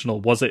the original?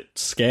 Was it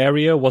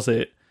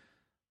scarier?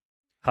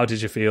 How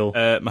did you feel?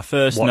 My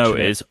first note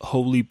is,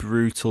 holy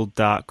brutal,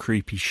 dark,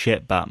 creepy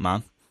shit,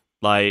 Batman.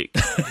 Like,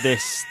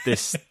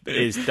 this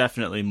is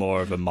definitely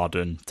more of a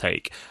modern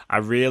take. I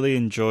really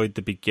enjoyed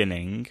the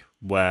beginning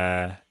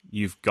where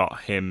you've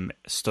got him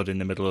stood in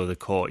the middle of the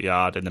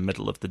courtyard in the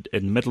middle of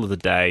the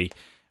day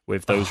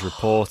with those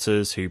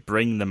reporters who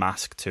bring the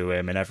mask to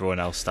him, and everyone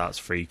else starts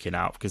freaking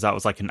out, because that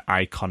was like an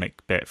iconic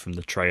bit from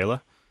the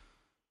trailer.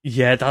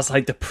 Yeah, that's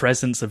like the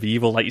presence of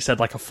evil, like you said,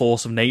 like a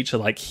force of nature.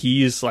 Like,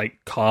 he's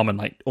like calm and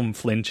like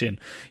unflinching.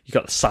 You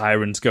got the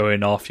sirens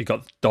going off, you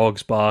got the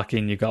dogs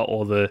barking, you got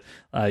all the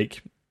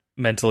like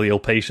mentally ill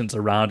patients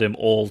around him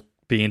all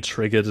being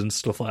triggered and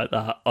stuff like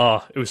that.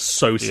 Oh, it was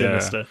so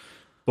sinister. Yeah.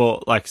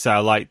 But like I said, I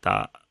like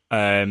that.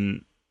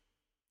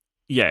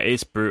 Yeah,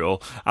 it's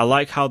brutal. I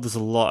like how there's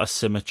a lot of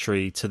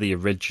symmetry to the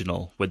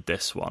original with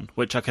this one,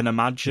 which I can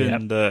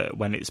imagine that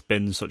when it's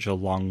been such a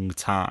long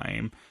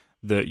time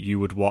that you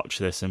would watch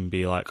this and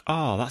be like,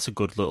 oh, that's a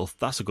good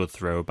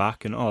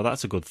throwback, and oh,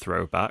 that's a good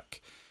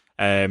throwback.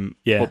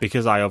 But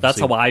because that's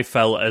how I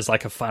felt as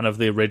like a fan of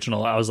the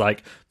original. I was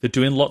like, they're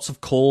doing lots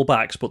of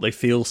callbacks, but they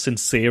feel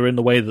sincere in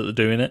the way that they're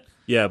doing it.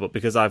 Yeah, but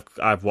because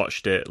I've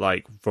watched it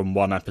like from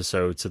one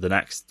episode to the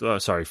next,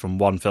 from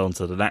one film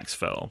to the next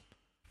film,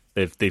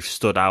 they've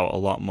stood out a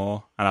lot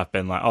more, and I've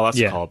been like, oh, that's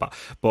a callback.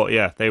 But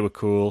yeah, they were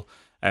cool.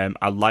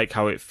 I like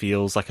how it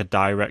feels like a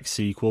direct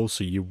sequel,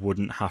 so you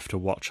wouldn't have to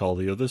watch all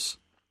the others.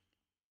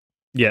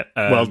 Yeah,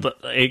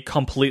 it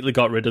completely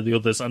got rid of the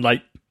others, and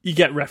like you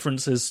get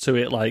references to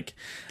it, like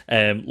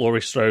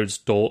Laurie Strode's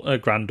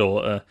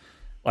granddaughter,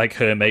 like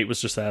her mate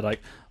was just there, like,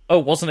 oh,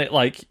 wasn't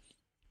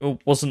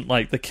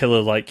like the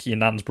killer like your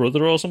nan's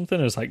brother or something?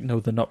 It was like,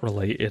 no, they're not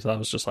related. That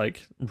was just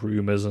like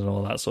rumors and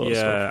all that sort of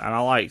stuff. Yeah, and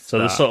I liked so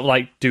that. they're sort of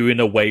like doing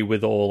away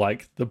with all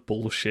like the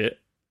bullshit.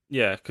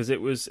 Yeah, because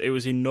it was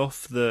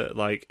enough that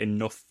like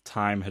enough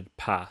time had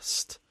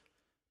passed,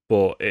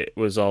 but it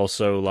was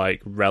also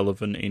like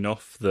relevant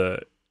enough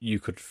that you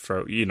could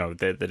throw,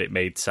 that it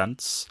made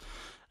sense.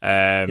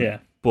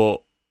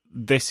 But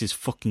this is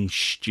fucking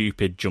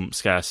stupid jump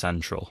scare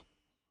central.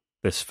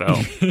 This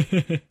film,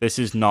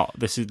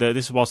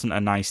 this wasn't a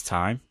nice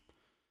time.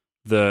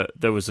 There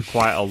was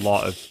quite a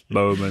lot of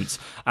moments,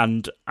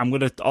 and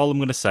all I'm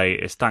gonna say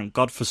is thank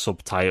God for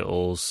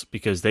subtitles,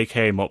 because they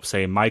came up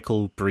saying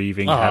Michael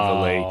breathing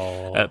heavily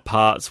at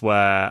parts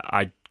where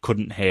I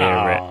couldn't hear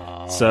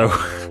it.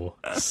 So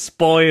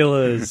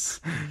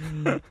spoilers.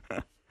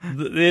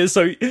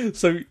 So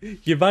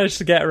you managed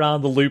to get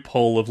around the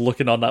loophole of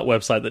looking on that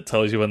website that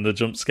tells you when the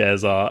jump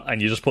scares are, and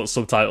you just put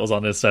subtitles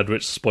on instead,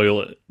 which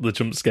spoil the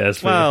jump scares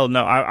for you. Well,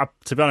 no, I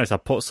to be honest, I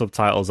put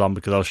subtitles on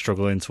because I was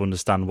struggling to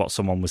understand what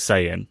someone was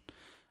saying.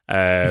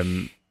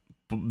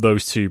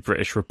 Those two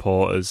British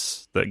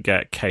reporters that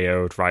get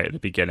KO'd right at the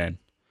beginning.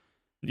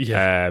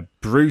 Yeah.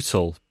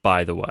 Brutal,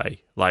 by the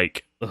way.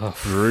 Like,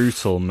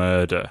 brutal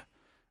murder.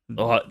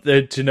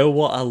 Do you know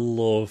what I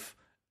love?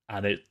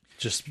 And it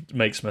just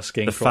makes my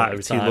skin The crawl fact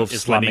every he time. loves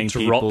Is when he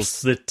slamming drops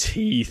people's- the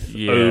teeth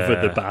Yeah. over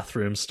the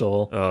bathroom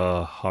stall.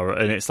 Oh, horror.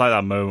 And it's like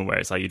that moment where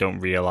it's like you don't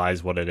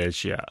realise what it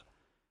is yet.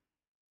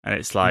 And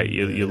it's like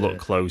you look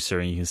closer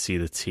and you can see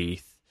the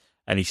teeth.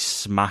 And he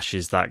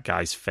smashes that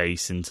guy's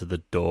face into the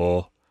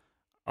door.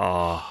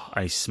 Oh,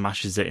 and he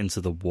smashes it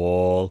into the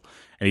wall.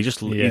 And he just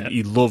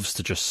he loves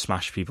to just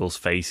smash people's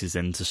faces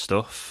into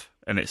stuff.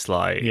 And it's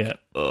like,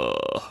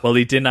 ugh. Well,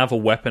 he didn't have a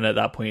weapon at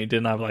that point. He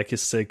didn't have like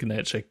his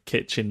signature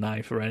kitchen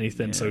knife or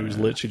anything. So he was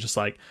literally just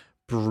like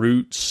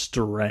brute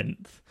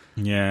strength.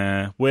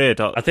 Yeah, weird.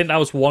 I think that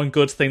was one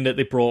good thing that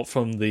they brought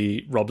from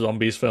the Rob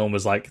Zombies film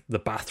was like the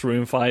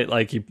bathroom fight.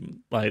 Like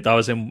that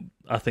was in,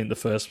 I think, the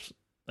first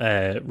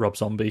Rob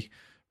Zombie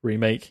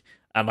remake,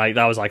 and like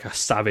that was like a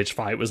savage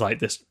fight. It was like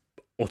this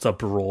utter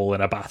brawl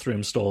in a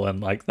bathroom stall,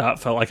 and like that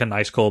felt like a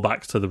nice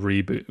callback to the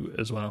reboot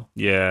as well.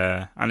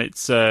 Yeah, and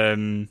it's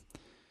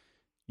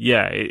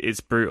it's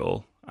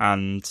brutal,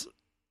 and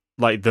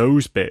like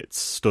those bits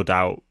stood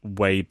out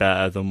way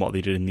better than what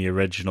they did in the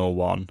original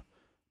one.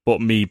 But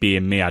me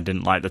being me, I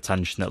didn't like the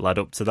tension that led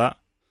up to that.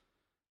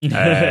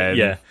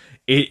 Yeah,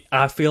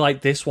 I feel like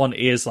this one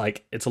is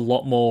like it's a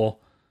lot more.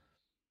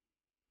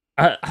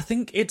 I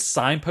think it's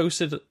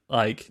signposted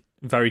like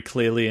very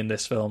clearly in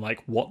this film,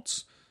 like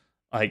what's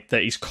like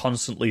that he's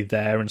constantly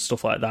there and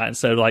stuff like that.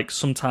 Instead of like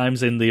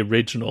sometimes in the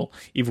original,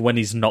 even when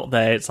he's not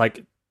there, it's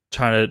like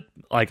trying to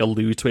like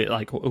allude to it,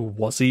 like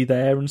was he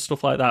there and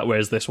stuff like that.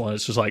 Whereas this one,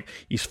 it's just like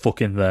he's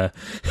fucking there.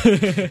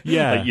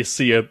 Yeah, like you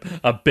see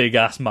a big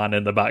ass man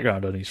in the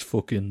background and he's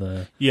fucking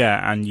there.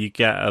 Yeah, and you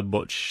get a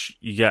much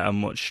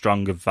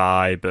stronger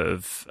vibe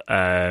of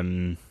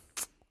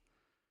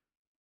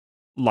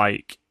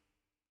like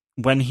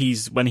when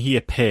he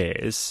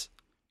appears,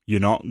 you're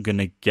not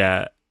gonna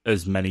get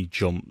as many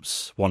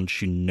jumps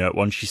once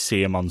you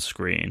see him on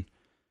screen,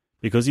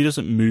 because he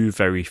doesn't move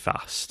very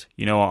fast.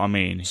 You know what I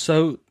mean?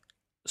 So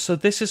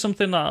this is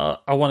something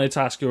that I wanted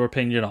to ask your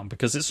opinion on,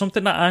 because it's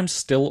something that I'm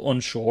still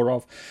unsure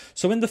of.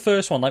 So in the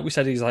first one, like we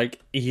said,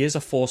 he is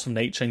a force of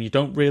nature, and you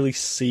don't really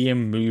see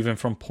him moving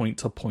from point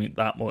to point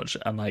that much,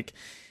 and like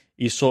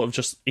he's sort of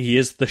just he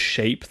is the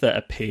shape that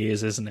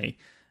appears, isn't he?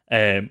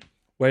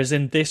 Whereas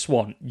in this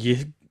one,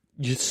 you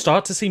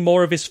start to see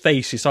more of his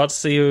face. You start to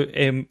see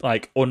him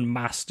like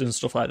unmasked and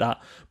stuff like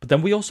that. But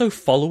then we also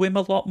follow him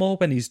a lot more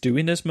when he's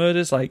doing his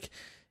murders. Like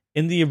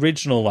in the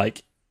original,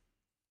 like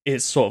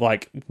it's sort of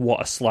like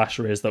what a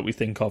slasher is that we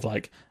think of,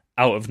 like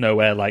out of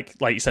nowhere, like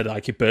you said,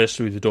 like he burst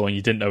through the door and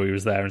you didn't know he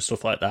was there and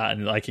stuff like that,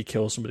 and like he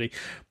kills somebody.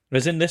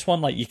 Whereas in this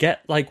one, like you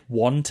get like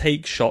one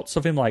take shots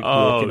of him like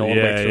walking all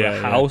the way through a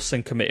house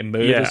and committing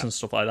murders and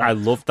stuff like that. I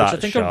love that. Which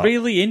I think shot. I'm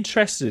really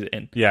interested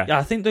in. Yeah,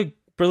 I think they're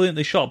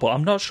brilliantly shot, but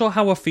I'm not sure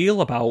how I feel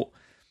about,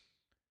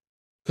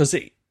 because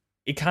it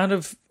kind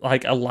of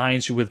like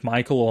aligns you with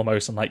Michael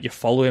almost, and like you're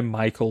following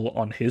Michael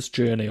on his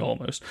journey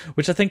almost,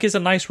 which I think is a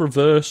nice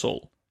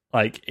reversal.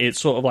 Like it's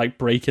sort of like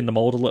breaking the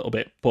mold a little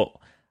bit, but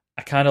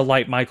I kind of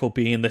like Michael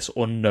being this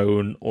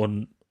unknown,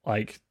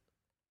 like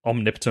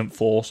omnipotent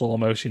force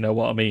almost. You know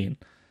what I mean?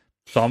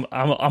 So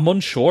I'm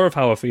unsure of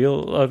how I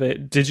feel of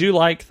it. Did you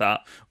like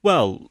that?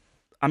 Well,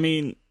 I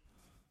mean,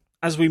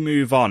 as we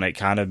move on, it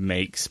kind of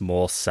makes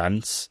more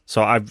sense.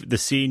 So the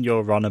scene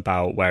you're on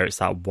about where it's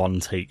that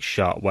one take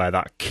shot where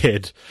that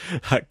kid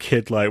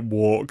like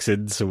walks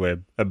into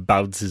him and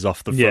bounces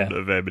off the front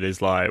of him and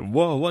is like,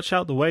 "Whoa, watch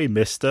out the way,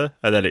 mister."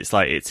 And then it's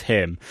like, it's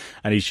him.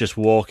 And he's just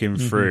walking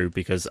through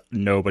because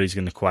nobody's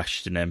going to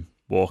question him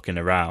walking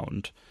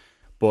around.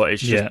 But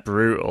it's just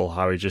brutal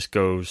how he just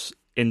goes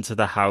into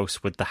the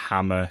house with the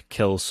hammer,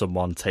 kills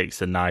someone, takes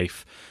the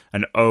knife.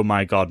 And oh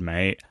my God,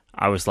 mate.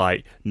 I was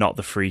like, not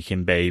the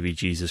freaking baby,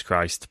 Jesus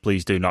Christ.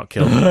 Please do not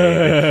kill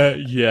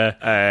the baby.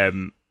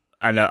 And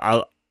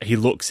he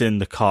looks in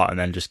the cart and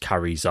then just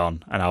carries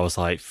on. And I was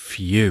like,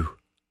 phew.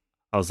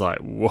 I was like,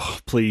 whoa,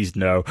 please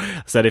no.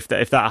 I said, if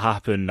that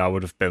happened, I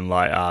would have been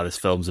like, this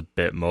film's a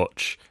bit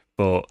much.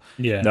 But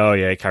no,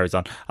 it carries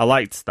on. I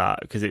liked that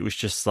because it was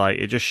just like,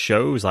 it just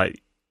shows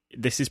like,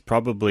 this is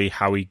probably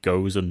how he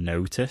goes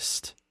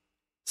unnoticed.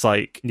 It's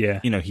like,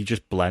 he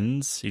just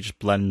blends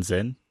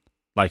in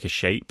like a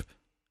shape.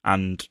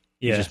 And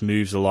he just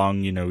moves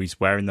along, he's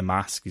wearing the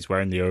mask, he's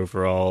wearing the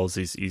overalls,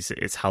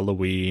 it's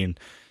Halloween.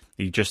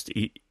 He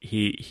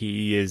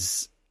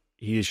is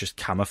just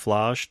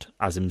camouflaged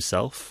as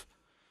himself.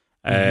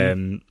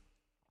 I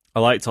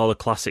liked all the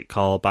classic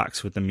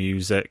callbacks with the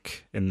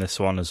music in this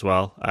one as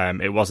well.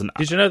 It wasn't.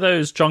 Did you know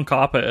there's John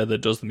Carpenter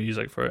that does the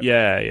music for it?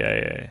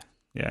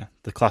 Yeah,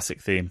 the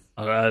classic theme.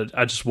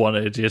 I just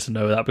wanted you to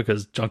know that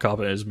because John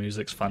Carpenter's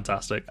music's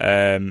fantastic.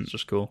 It's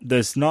just cool.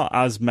 There's not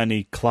as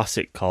many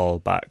classic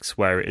callbacks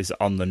where it is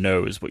on the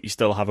nose, but you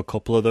still have a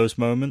couple of those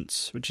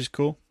moments, which is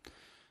cool.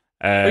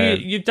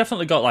 You've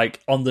definitely got like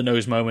on the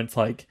nose moments,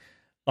 like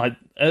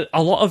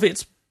a lot of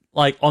it's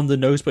like on the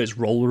nose, but it's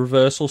role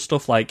reversal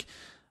stuff. Like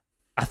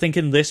I think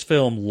in this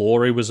film,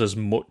 Laurie was as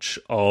much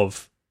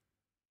of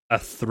a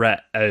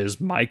threat as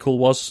Michael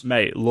was.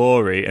 Mate,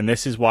 Laurie, and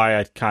this is why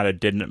I kind of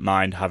didn't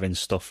mind having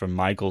stuff from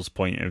Michael's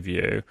point of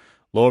view.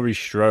 Laurie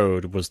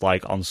Strode was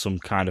like on some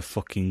kind of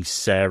fucking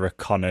Sarah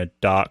Connor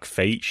Dark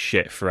Fate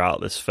shit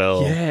throughout this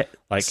film. Yeah,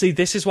 like, see,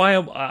 this is why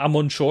I'm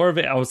unsure of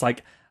it. I was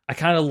like, I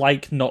kind of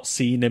like not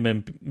seeing him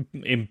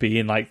in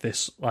being like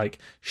this, like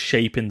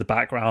shape in the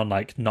background,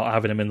 like not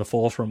having him in the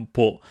forefront.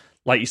 But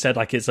like you said,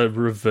 like it's a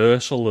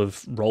reversal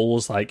of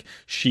roles. Like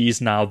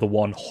she's now the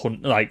one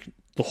like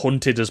the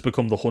hunted has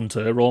become the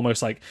hunter.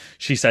 Almost like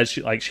she said,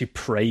 she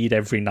prayed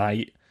every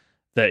night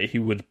that he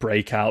would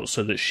break out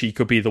so that she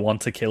could be the one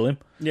to kill him.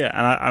 Yeah,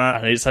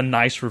 and it's a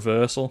nice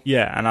reversal.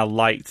 Yeah, and I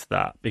liked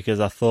that because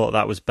I thought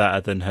that was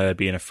better than her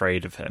being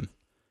afraid of him.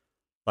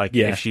 Like,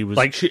 yeah, if she was...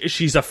 Like,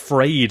 she's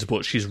afraid,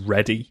 but she's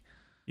ready.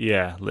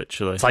 Yeah,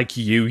 literally. It's like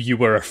you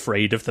were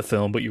afraid of the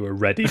film, but you were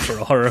ready for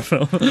a horror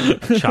film.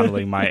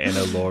 Channeling my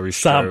inner Laurie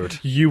Strode.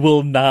 Sam, you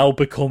will now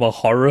become a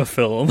horror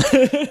film.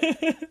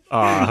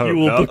 I hope you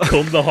will not.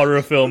 become the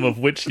horror film of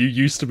which you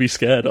used to be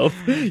scared of.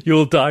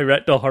 You'll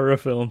direct a horror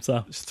film,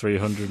 Sam. It's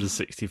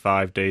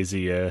 365 days a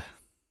year.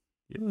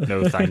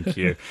 No, thank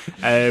you.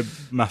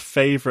 My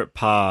favourite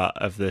part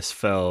of this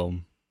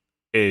film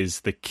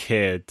is the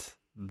kid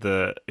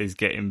that is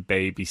getting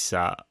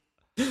babysat.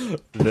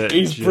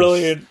 He's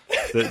brilliant.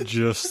 That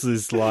just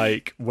is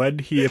like, when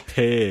he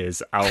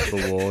appears out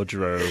the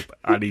wardrobe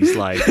and he's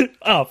like,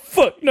 oh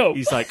fuck no,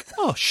 he's like,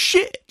 oh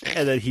shit,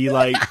 and then he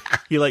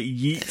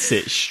yeets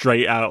it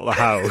straight out of the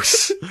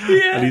house.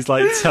 Yeah. And he's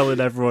like telling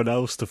everyone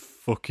else to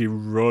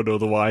fucking run,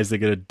 otherwise they're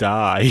gonna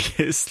die.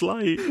 It's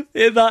like,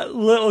 that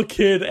little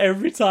kid,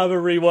 every time I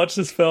rewatch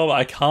this film,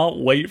 I can't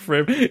wait for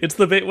him. It's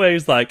the bit where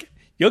he's like,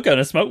 you're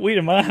gonna smoke weed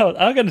in my house.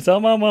 I'm gonna tell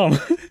my mom.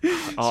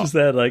 She's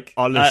there like,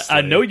 honestly,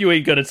 I know you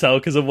ain't gonna tell,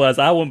 because otherwise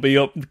I won't be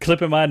up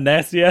clipping my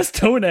nasty ass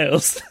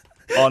toenails.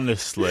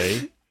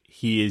 Honestly,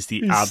 he is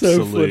the He's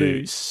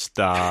absolute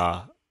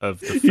star of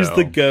the film. He's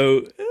the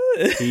goat.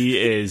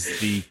 He is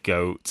the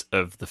goat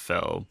of the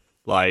film.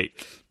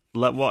 Like,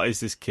 what is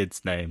this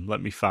kid's name?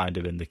 Let me find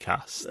him in the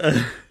cast.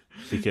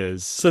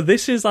 Because so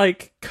this is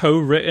like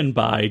co-written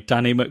by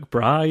Danny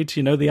McBride,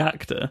 you know, the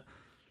actor.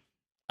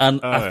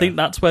 And I think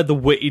that's where the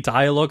witty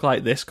dialogue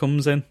like this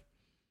comes in.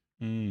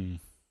 Mm.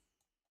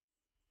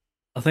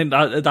 I think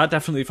that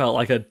definitely felt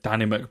like a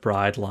Danny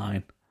McBride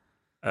line.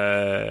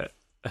 Here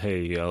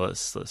you go.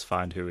 Let's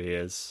find who he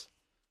is.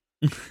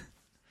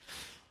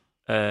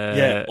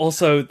 Yeah.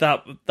 Also,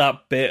 that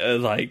bit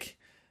of like,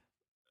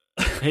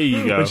 here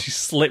you go. when she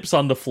slips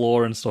on the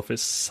floor and stuff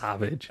is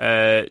savage.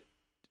 Jibrail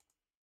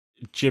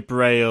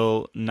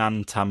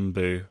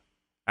Nantambu.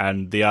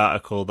 And the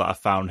article that I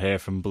found here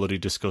from Bloody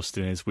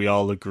Disgusting is, we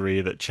all agree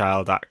that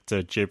child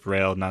actor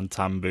Jibrail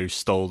Nantambu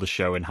stole the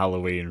show in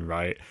Halloween,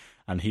 right?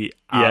 And he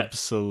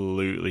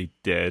absolutely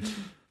did.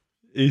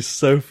 He's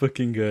so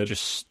fucking good.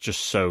 Just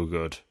so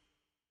good.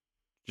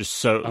 Just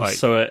so,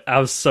 I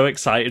was so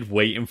excited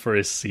waiting for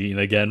his scene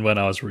again when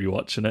I was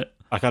rewatching it.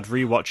 Like, I'd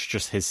rewatch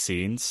just his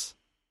scenes.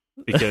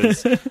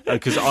 Because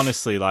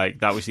honestly, like,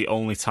 that was the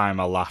only time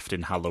I laughed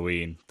in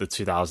Halloween. The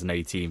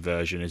 2018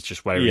 version is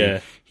just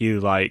where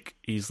he's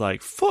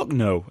like, fuck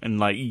no, and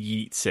like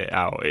yeets it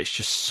out. It's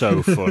just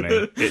so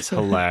funny. It's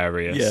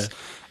hilarious.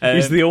 Yeah,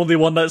 he's the only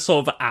one that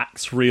sort of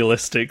acts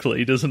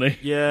realistically, doesn't he?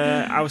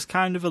 Yeah, I was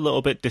kind of a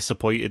little bit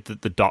disappointed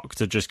that the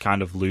Doctor just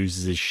kind of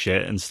loses his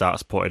shit and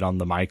starts putting on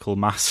the Michael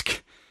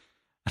mask.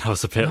 And I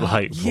was a bit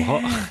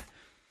what?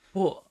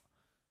 But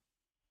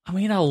I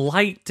mean, I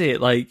liked it.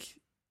 Like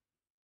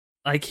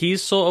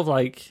he's sort of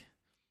like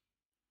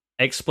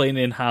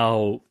explaining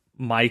how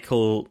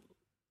Michael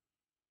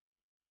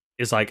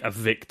is like a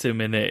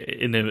victim in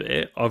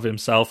it of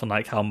himself, and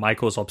like how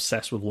Michael's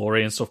obsessed with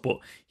Laurie and stuff, but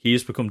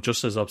he's become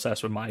just as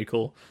obsessed with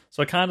Michael.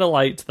 So I kind of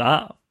liked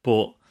that,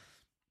 but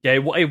yeah,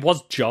 it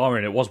was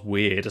jarring. It was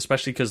weird,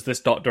 especially because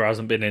this Doctor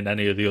hasn't been in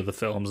any of the other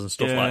films and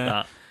stuff like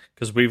that.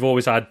 Because we've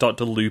always had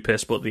Dr.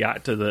 Lupus, but the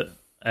actor that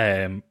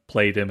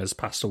played him has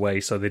passed away,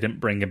 so they didn't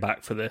bring him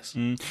back for this.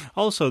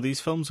 Also, these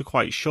films are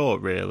quite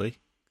short, really.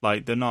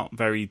 Like, they're not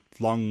very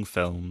long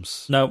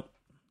films. No.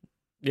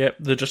 Yep,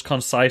 they're just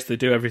concise. They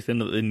do everything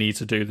that they need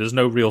to do. There's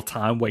no real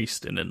time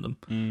wasting in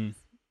them.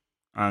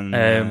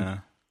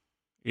 And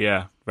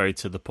yeah, very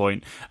to the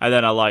point. And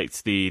then I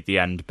liked the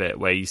end bit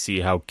where you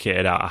see how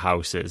kitted out a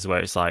house is, where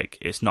it's like,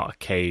 it's not a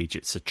cage,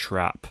 it's a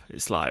trap.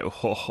 It's like,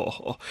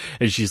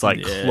 and she's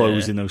like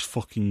closing those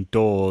fucking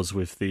doors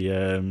with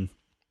the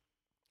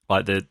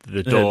like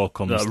the door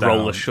comes down,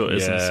 roller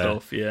shutters and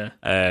stuff.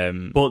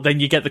 But then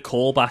you get the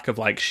callback of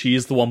like,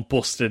 she's the one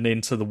busting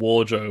into the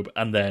wardrobe,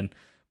 and then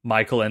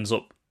Michael ends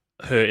up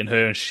hurting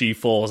her, and she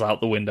falls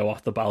out the window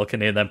off the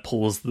balcony, and then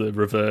pulls the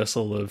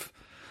reversal of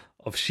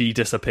she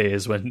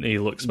disappears when he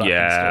looks back.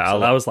 Yeah, and stuff. So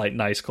that was like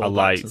nice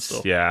callbacks and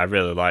stuff. Yeah, I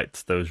really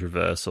liked those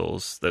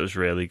reversals. That was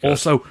really good.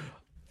 Also,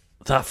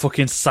 that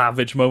fucking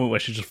savage moment where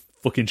she just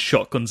fucking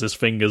shotguns his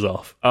fingers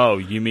off. Oh,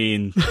 you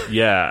mean,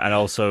 yeah, and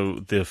also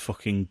the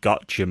fucking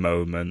gotcha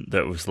moment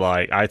that was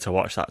like, I had to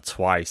watch that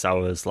twice. I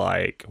was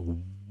like,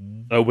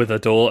 with her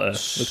daughter,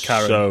 with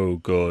Karen. So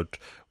good.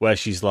 where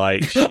she's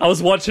like, I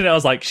was watching it, I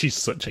was like, she's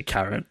such a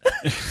Karen.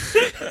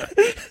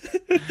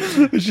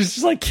 She's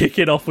just like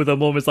kicking off with her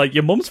mum. It's like,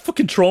 your mum's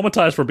fucking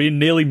traumatized for being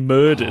nearly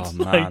murdered. oh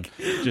man,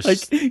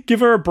 Like, give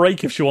her a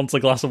break if she wants a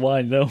glass of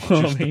wine. No,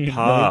 just the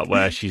part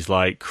where she's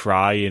like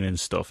crying and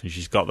stuff, and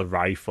she's got the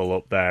rifle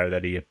up there, and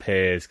then he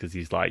appears because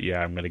he's like, yeah,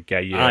 I'm gonna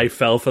get you. I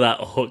fell for that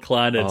hook,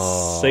 line, and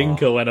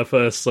sinker when I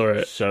first saw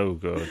it. So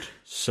good,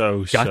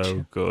 so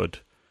good,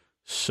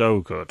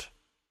 so good.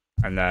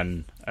 And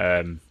then,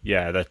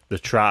 the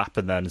trap,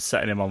 and then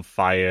setting him on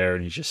fire,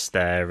 and he's just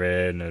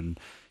staring, and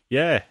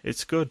yeah,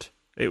 it's good.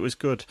 It was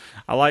good.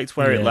 I liked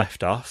where it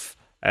left off.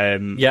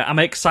 Yeah, I'm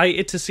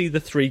excited to see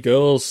the three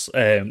girls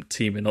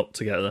teaming up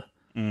together.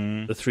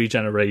 The three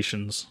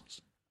generations.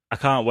 I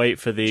can't wait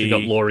for the. So you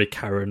got Laurie,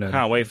 Karen, and...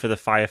 Can't wait for the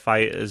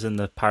firefighters and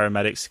the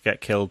paramedics to get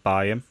killed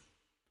by him.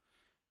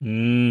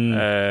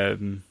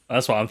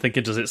 That's what I'm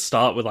thinking. Does it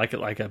start with like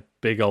a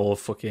big old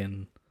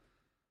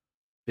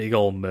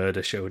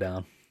murder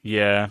showdown?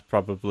 Yeah,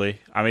 probably.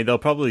 I mean, they'll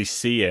probably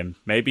see him.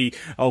 Maybe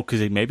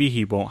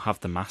he won't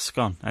have the mask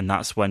on, and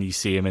that's when you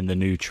see him in the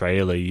new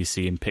trailer. You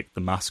see him pick the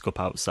mask up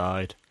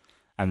outside,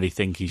 and they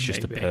think he's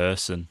just a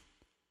person.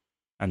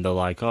 And they're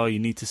like, "Oh, you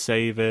need to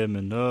save him,"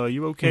 and "Oh, are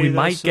you okay?" We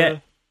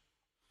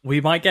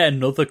might get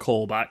another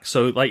callback.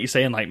 So, like you're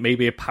saying, like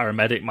maybe a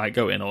paramedic might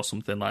go in or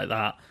something like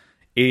that.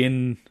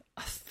 I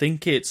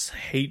think it's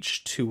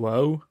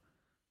H2O,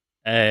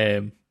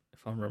 if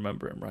I'm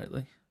remembering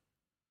rightly.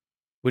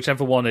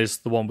 Whichever one is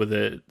the one with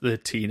the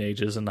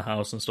teenagers in the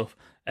house and stuff.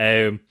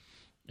 In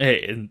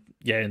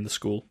the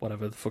school,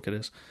 whatever the fuck it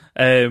is.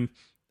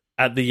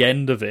 At the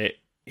end of it,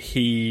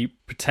 he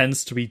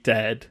pretends to be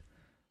dead,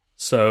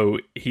 so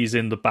he's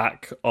in the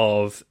back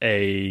of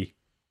a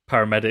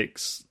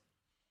paramedic's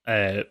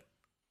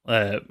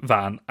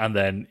van, and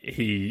then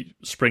he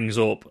springs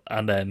up,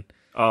 and then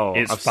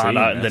it's found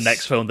out in the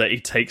next film that he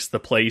takes the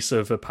place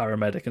of a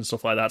paramedic and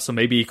stuff like that. So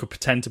maybe he could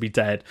pretend to be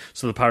dead,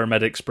 so the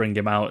paramedics bring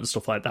him out and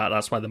stuff like that.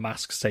 That's why the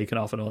mask's taken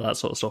off and all that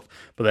sort of stuff.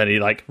 But then he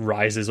like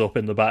rises up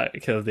in the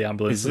back of the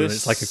ambulance, and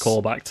it's like a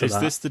callback to that.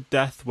 Is this the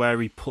death where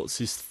he puts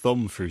his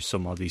thumb through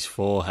somebody's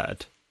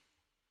forehead?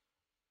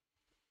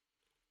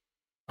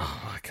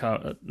 Oh, I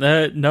can't.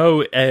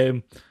 No.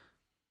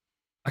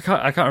 I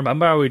can't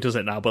remember how he does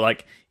it now, but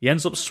like he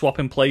ends up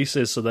swapping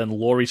places, so then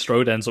Laurie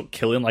Strode ends up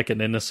killing like an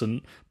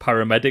innocent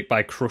paramedic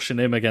by crushing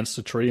him against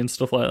a tree and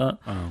stuff like that.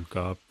 Oh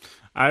god.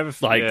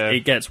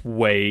 It gets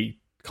way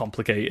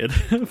complicated,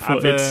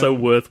 but it's so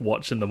worth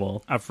watching them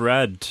all. I've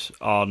read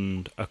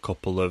on a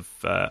couple of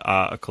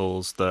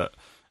articles that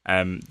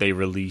they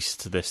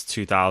released this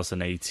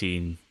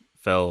 2018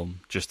 film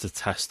just to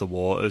test the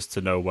waters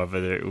to know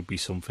whether it would be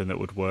something that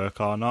would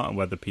work or not, and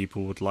whether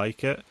people would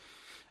like it.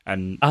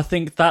 And I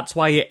think that's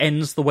why it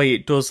ends the way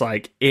it does.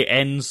 Like, it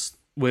ends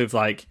with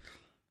like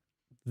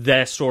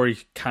their story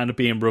kind of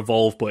being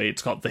revolved, but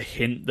it's got the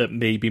hint that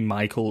maybe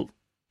Michael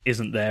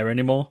isn't there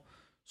anymore.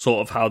 Sort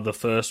of how the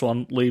first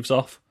one leaves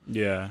off.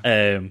 Yeah.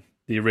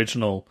 The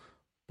original.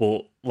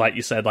 But like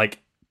you said, like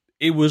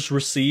it was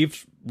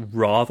received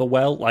rather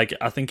well. Like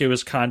I think it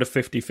was kind of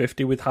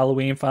 50-50 with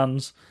Halloween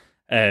fans.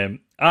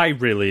 I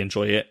really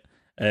enjoy it.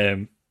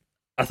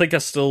 I think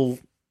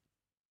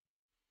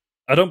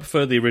I don't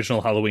prefer the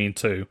original Halloween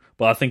 2,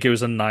 but I think it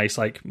was a nice,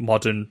 like,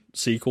 modern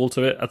sequel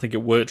to it. I think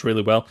it worked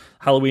really well.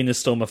 Halloween is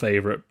still my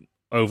favourite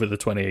over the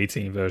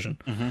 2018 version.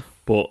 Mm-hmm.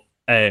 But,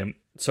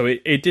 so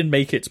it did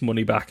make its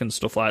money back and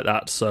stuff like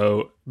that,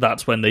 so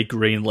that's when they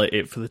greenlit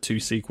it for the two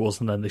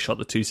sequels, and then they shot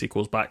the two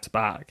sequels back to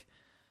back.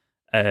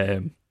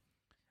 I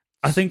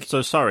think...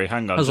 So, sorry,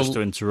 hang on, just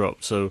to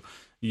interrupt. So,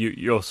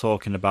 you're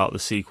talking about the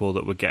sequel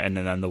that we're getting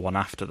and then the one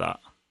after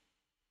that?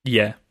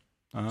 Yeah.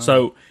 Oh.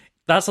 So...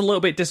 That's a little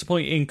bit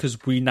disappointing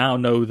because we now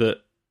know that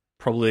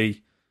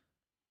probably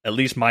at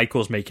least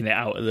Michael's making it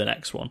out of the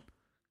next one.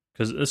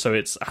 So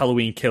it's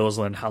Halloween Kills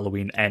and then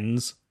Halloween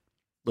Ends.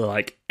 They're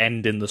like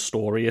ending the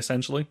story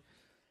essentially.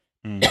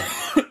 There's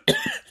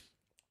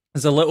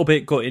a little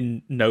bit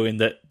gutting knowing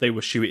that they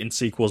were shooting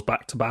sequels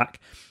back to back.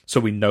 So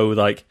we know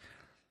like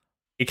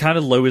it kind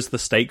of lowers the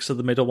stakes of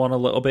the middle one a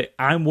little bit.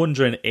 I'm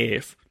wondering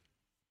if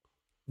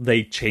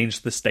they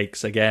change the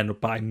stakes again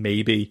by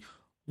maybe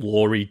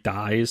Laurie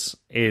dies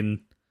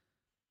in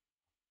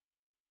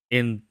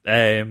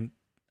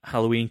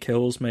Halloween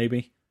Kills,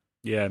 maybe.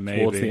 Yeah,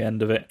 maybe. Towards the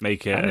end of it.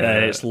 Make it... And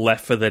then it's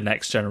left for the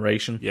next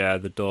generation. Yeah,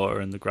 the daughter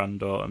and the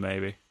granddaughter,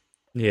 maybe.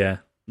 Yeah.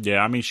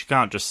 Yeah, I mean, she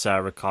can't just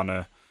Sarah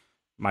Connor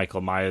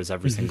Michael Myers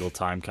every single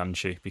time, can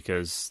she?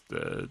 Because,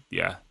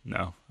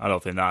 no. I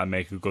don't think that would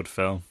make a good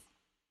film.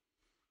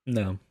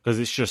 No. Because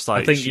it's just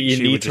like... I think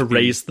you need to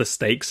raise the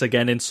stakes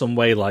again in some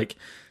way. Like,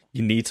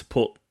 you need to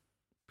put...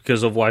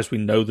 Because otherwise we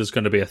know there's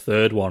going to be a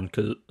third one.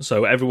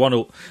 So everyone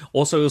will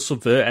also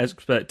subvert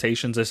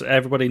expectations. As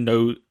everybody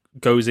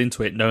goes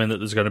into it knowing that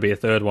there's going to be a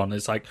third one.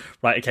 It's like,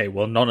 right, okay,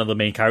 well, none of the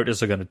main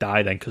characters are going to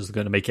die then because they're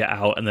going to make it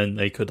out. And then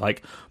they could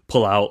like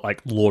pull out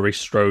like Laurie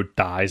Strode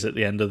dies at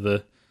the end of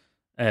the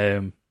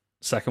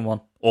second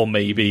one. Or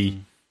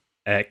maybe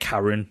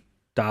Karen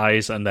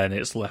dies and then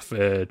it's left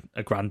for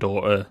a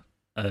granddaughter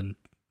and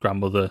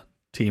grandmother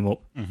team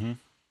up.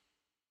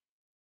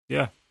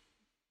 Yeah.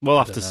 We'll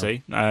have to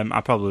see.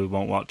 I probably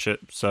won't watch it.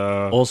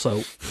 So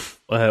Also,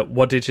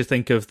 what did you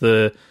think of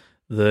the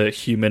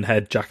human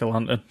head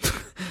jack-o'-lantern?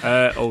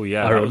 Oh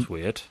yeah, that was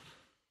weird.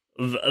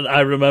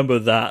 I remember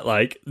that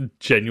like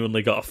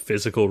genuinely got a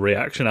physical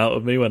reaction out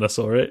of me when I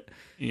saw it.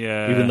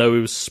 Yeah. Even though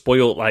it was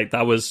spoiled, like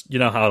that was, you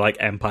know how like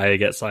Empire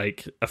gets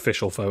like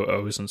official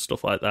photos and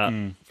stuff like that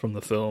from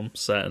the film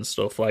set and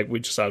stuff. Like we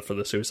just had for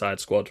the Suicide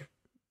Squad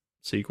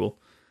sequel.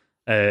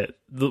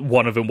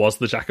 One of them was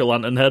the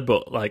jack-o'-lantern head,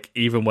 but like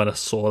even when I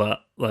saw that,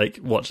 like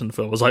watching the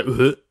film, I was like,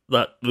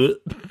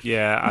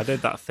 Yeah, I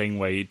did that thing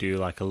where you do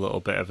like a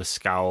little bit of a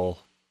scowl,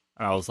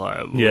 and I was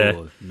like,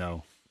 no.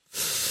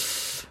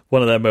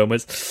 One of their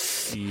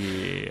moments.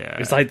 Yeah,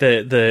 it's like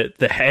the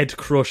head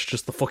crush,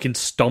 just the fucking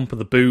stomp of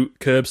the boot,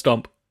 curb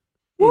stomp.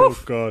 Oh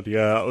god,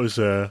 yeah, that was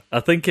I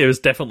think it was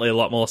definitely a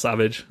lot more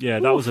savage. Yeah,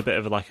 that was a bit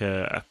of like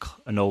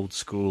an old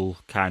school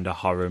kind of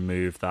horror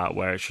move, that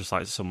where it's just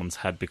like someone's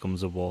head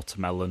becomes a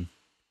watermelon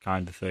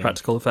kind of thing.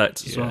 Practical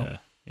effects as well.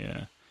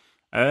 Yeah.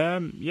 I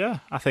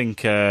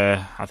think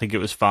it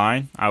was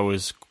fine. I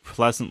was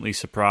pleasantly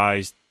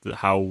surprised at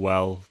how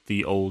well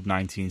the old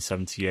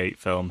 1978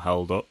 film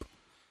held up.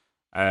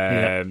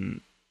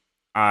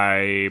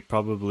 I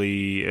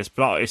probably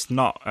it's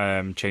not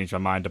changed my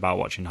mind about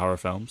watching horror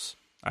films.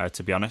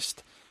 To be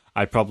honest,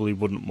 I probably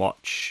wouldn't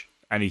watch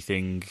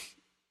anything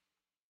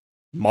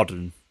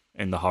modern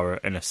in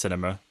a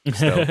cinema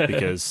still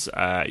because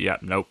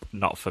nope,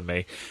 not for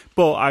me.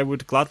 But I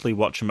would gladly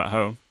watch them at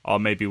home, or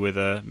maybe with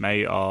a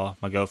mate or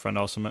my girlfriend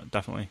or something.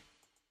 Definitely.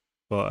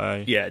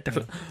 But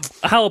definitely. Yeah.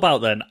 How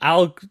about then?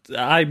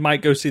 I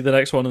might go see the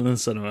next one in the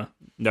cinema.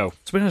 No,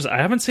 to be honest, I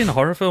haven't seen a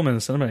horror film in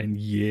the cinema in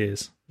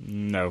years.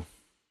 No.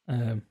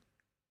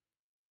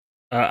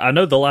 I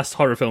know the last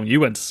horror film you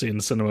went to see in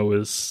the cinema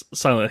was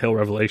Silent Hill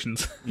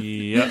Revelations.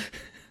 Yep.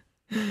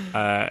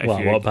 Wow,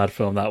 what a bad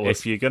film that was.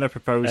 If you're going to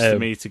propose to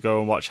me to go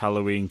and watch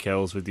Halloween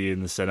Kills with you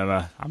in the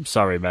cinema, I'm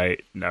sorry,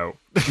 mate. No.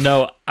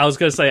 No, I was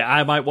going to say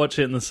I might watch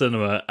it in the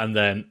cinema, and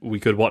then we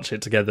could watch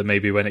it together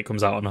maybe when it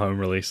comes out on home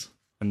release.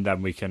 And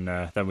then we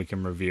can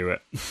review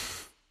it.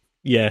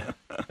 Yeah,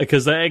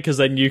 because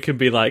then you can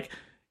be like,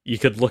 you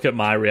could look at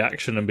my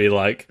reaction and be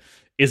like,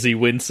 is he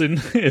wincing?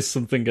 Is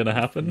something going to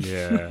happen?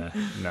 Yeah,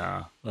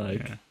 no.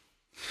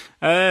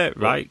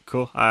 Right,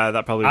 cool.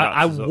 That probably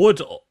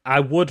I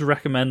would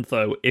recommend,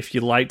 though, if you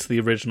liked the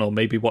original,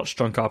 maybe watch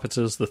John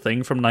Carpenter's The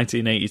Thing from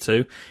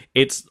 1982.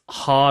 It's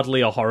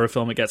hardly a horror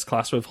film. It gets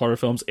classed with horror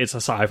films. It's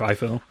a sci-fi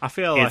film. I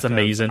feel it's like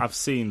amazing. I've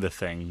seen The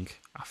Thing.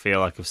 I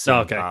feel like I've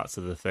seen parts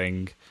of The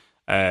Thing.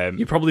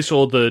 You probably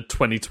saw the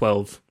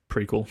 2012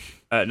 prequel.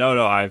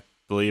 No, I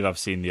believe I've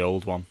seen the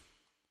old one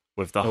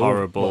with the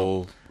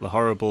horrible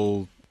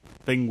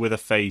thing with a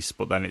face,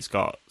 but then it's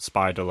got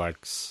spider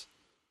legs.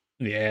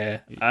 Yeah,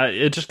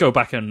 just go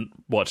back and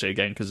watch it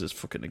again because it's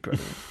fucking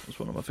incredible. It's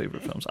one of my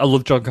favourite films. I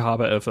love John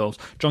Carpenter films.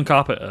 John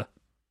Carpenter,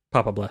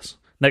 Papa bless.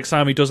 Next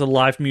time he does a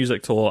live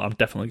music tour, I'm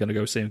definitely going to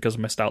go see him because I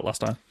missed out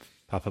last time.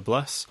 Papa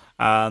bless.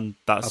 And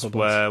that's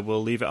where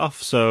we'll leave it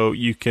off. So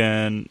you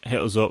can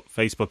hit us up,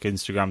 Facebook,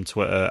 Instagram,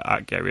 Twitter,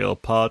 at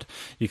GetRealPod.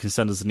 You can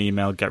send us an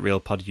email,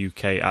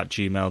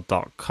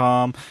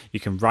 getrealpoduk@gmail.com. You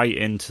can write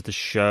into the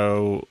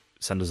show,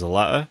 send us a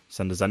letter,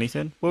 send us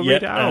anything. We'll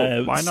read it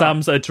out. Why not?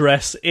 Sam's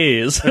address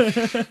is...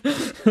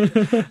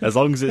 As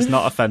long as it's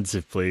not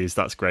offensive, please.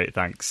 That's great,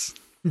 thanks.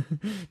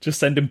 Just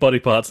send him body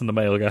parts in the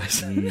mail,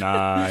 guys.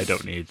 Nah, I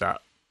don't need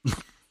that.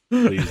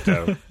 Please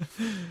don't.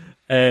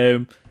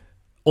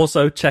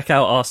 Also, check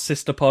out our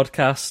sister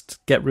podcast,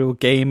 Get Real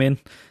Gaming.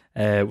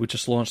 We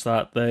just launched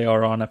that. They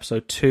are on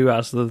episode 2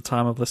 as of the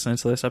time of listening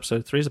to this.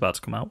 Episode 3 is about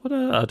to come out. But,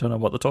 I don't know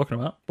what they're talking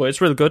about, but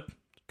it's really good.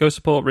 Go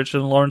support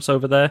Richard and Lawrence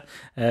over there.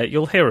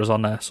 You'll hear us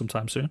on there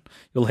sometime soon.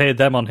 You'll hear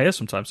them on here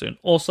sometime soon.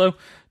 Also,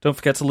 don't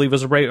forget to leave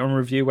us a rate and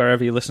review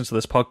wherever you listen to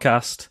this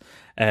podcast.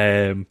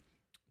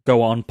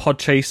 Go on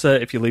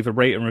Podchaser. If you leave a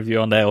rate and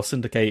review on there, I'll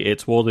syndicate it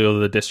to all the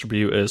other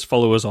distributors.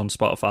 Follow us on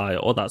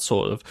Spotify, all that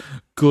sort of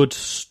good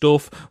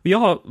stuff. We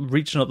are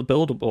reaching up the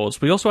billboards.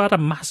 We also had a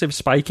massive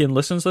spike in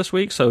listens this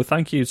week, so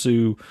thank you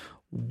to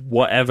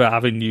whatever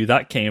avenue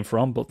that came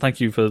from, but thank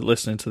you for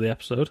listening to the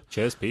episode.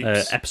 Cheers,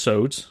 peeps.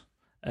 Episodes.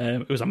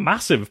 It was a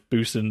massive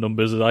boost in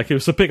numbers. Like, it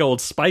was a big old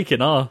spike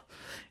in our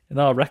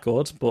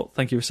records, but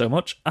thank you so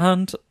much,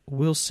 and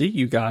we'll see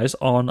you guys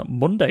on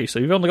Monday. So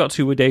you've only got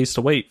 2 days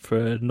to wait for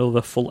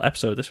another full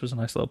episode. This was a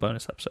nice little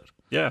bonus episode.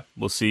 Yeah,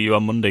 we'll see you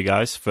on Monday,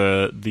 guys,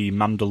 for The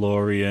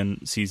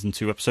Mandalorian Season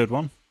 2, Episode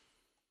 1.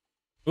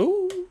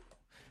 Ooh.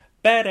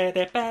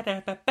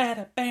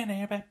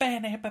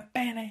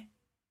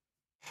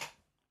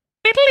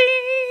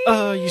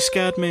 Oh, you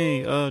scared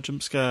me. Oh,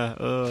 jump scare.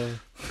 Oh.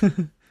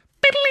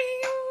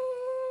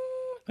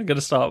 I'm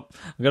gonna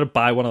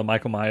buy one of the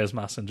Michael Myers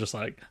masks and just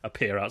like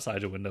appear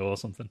outside your window or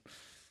something.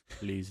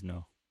 Please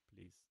no.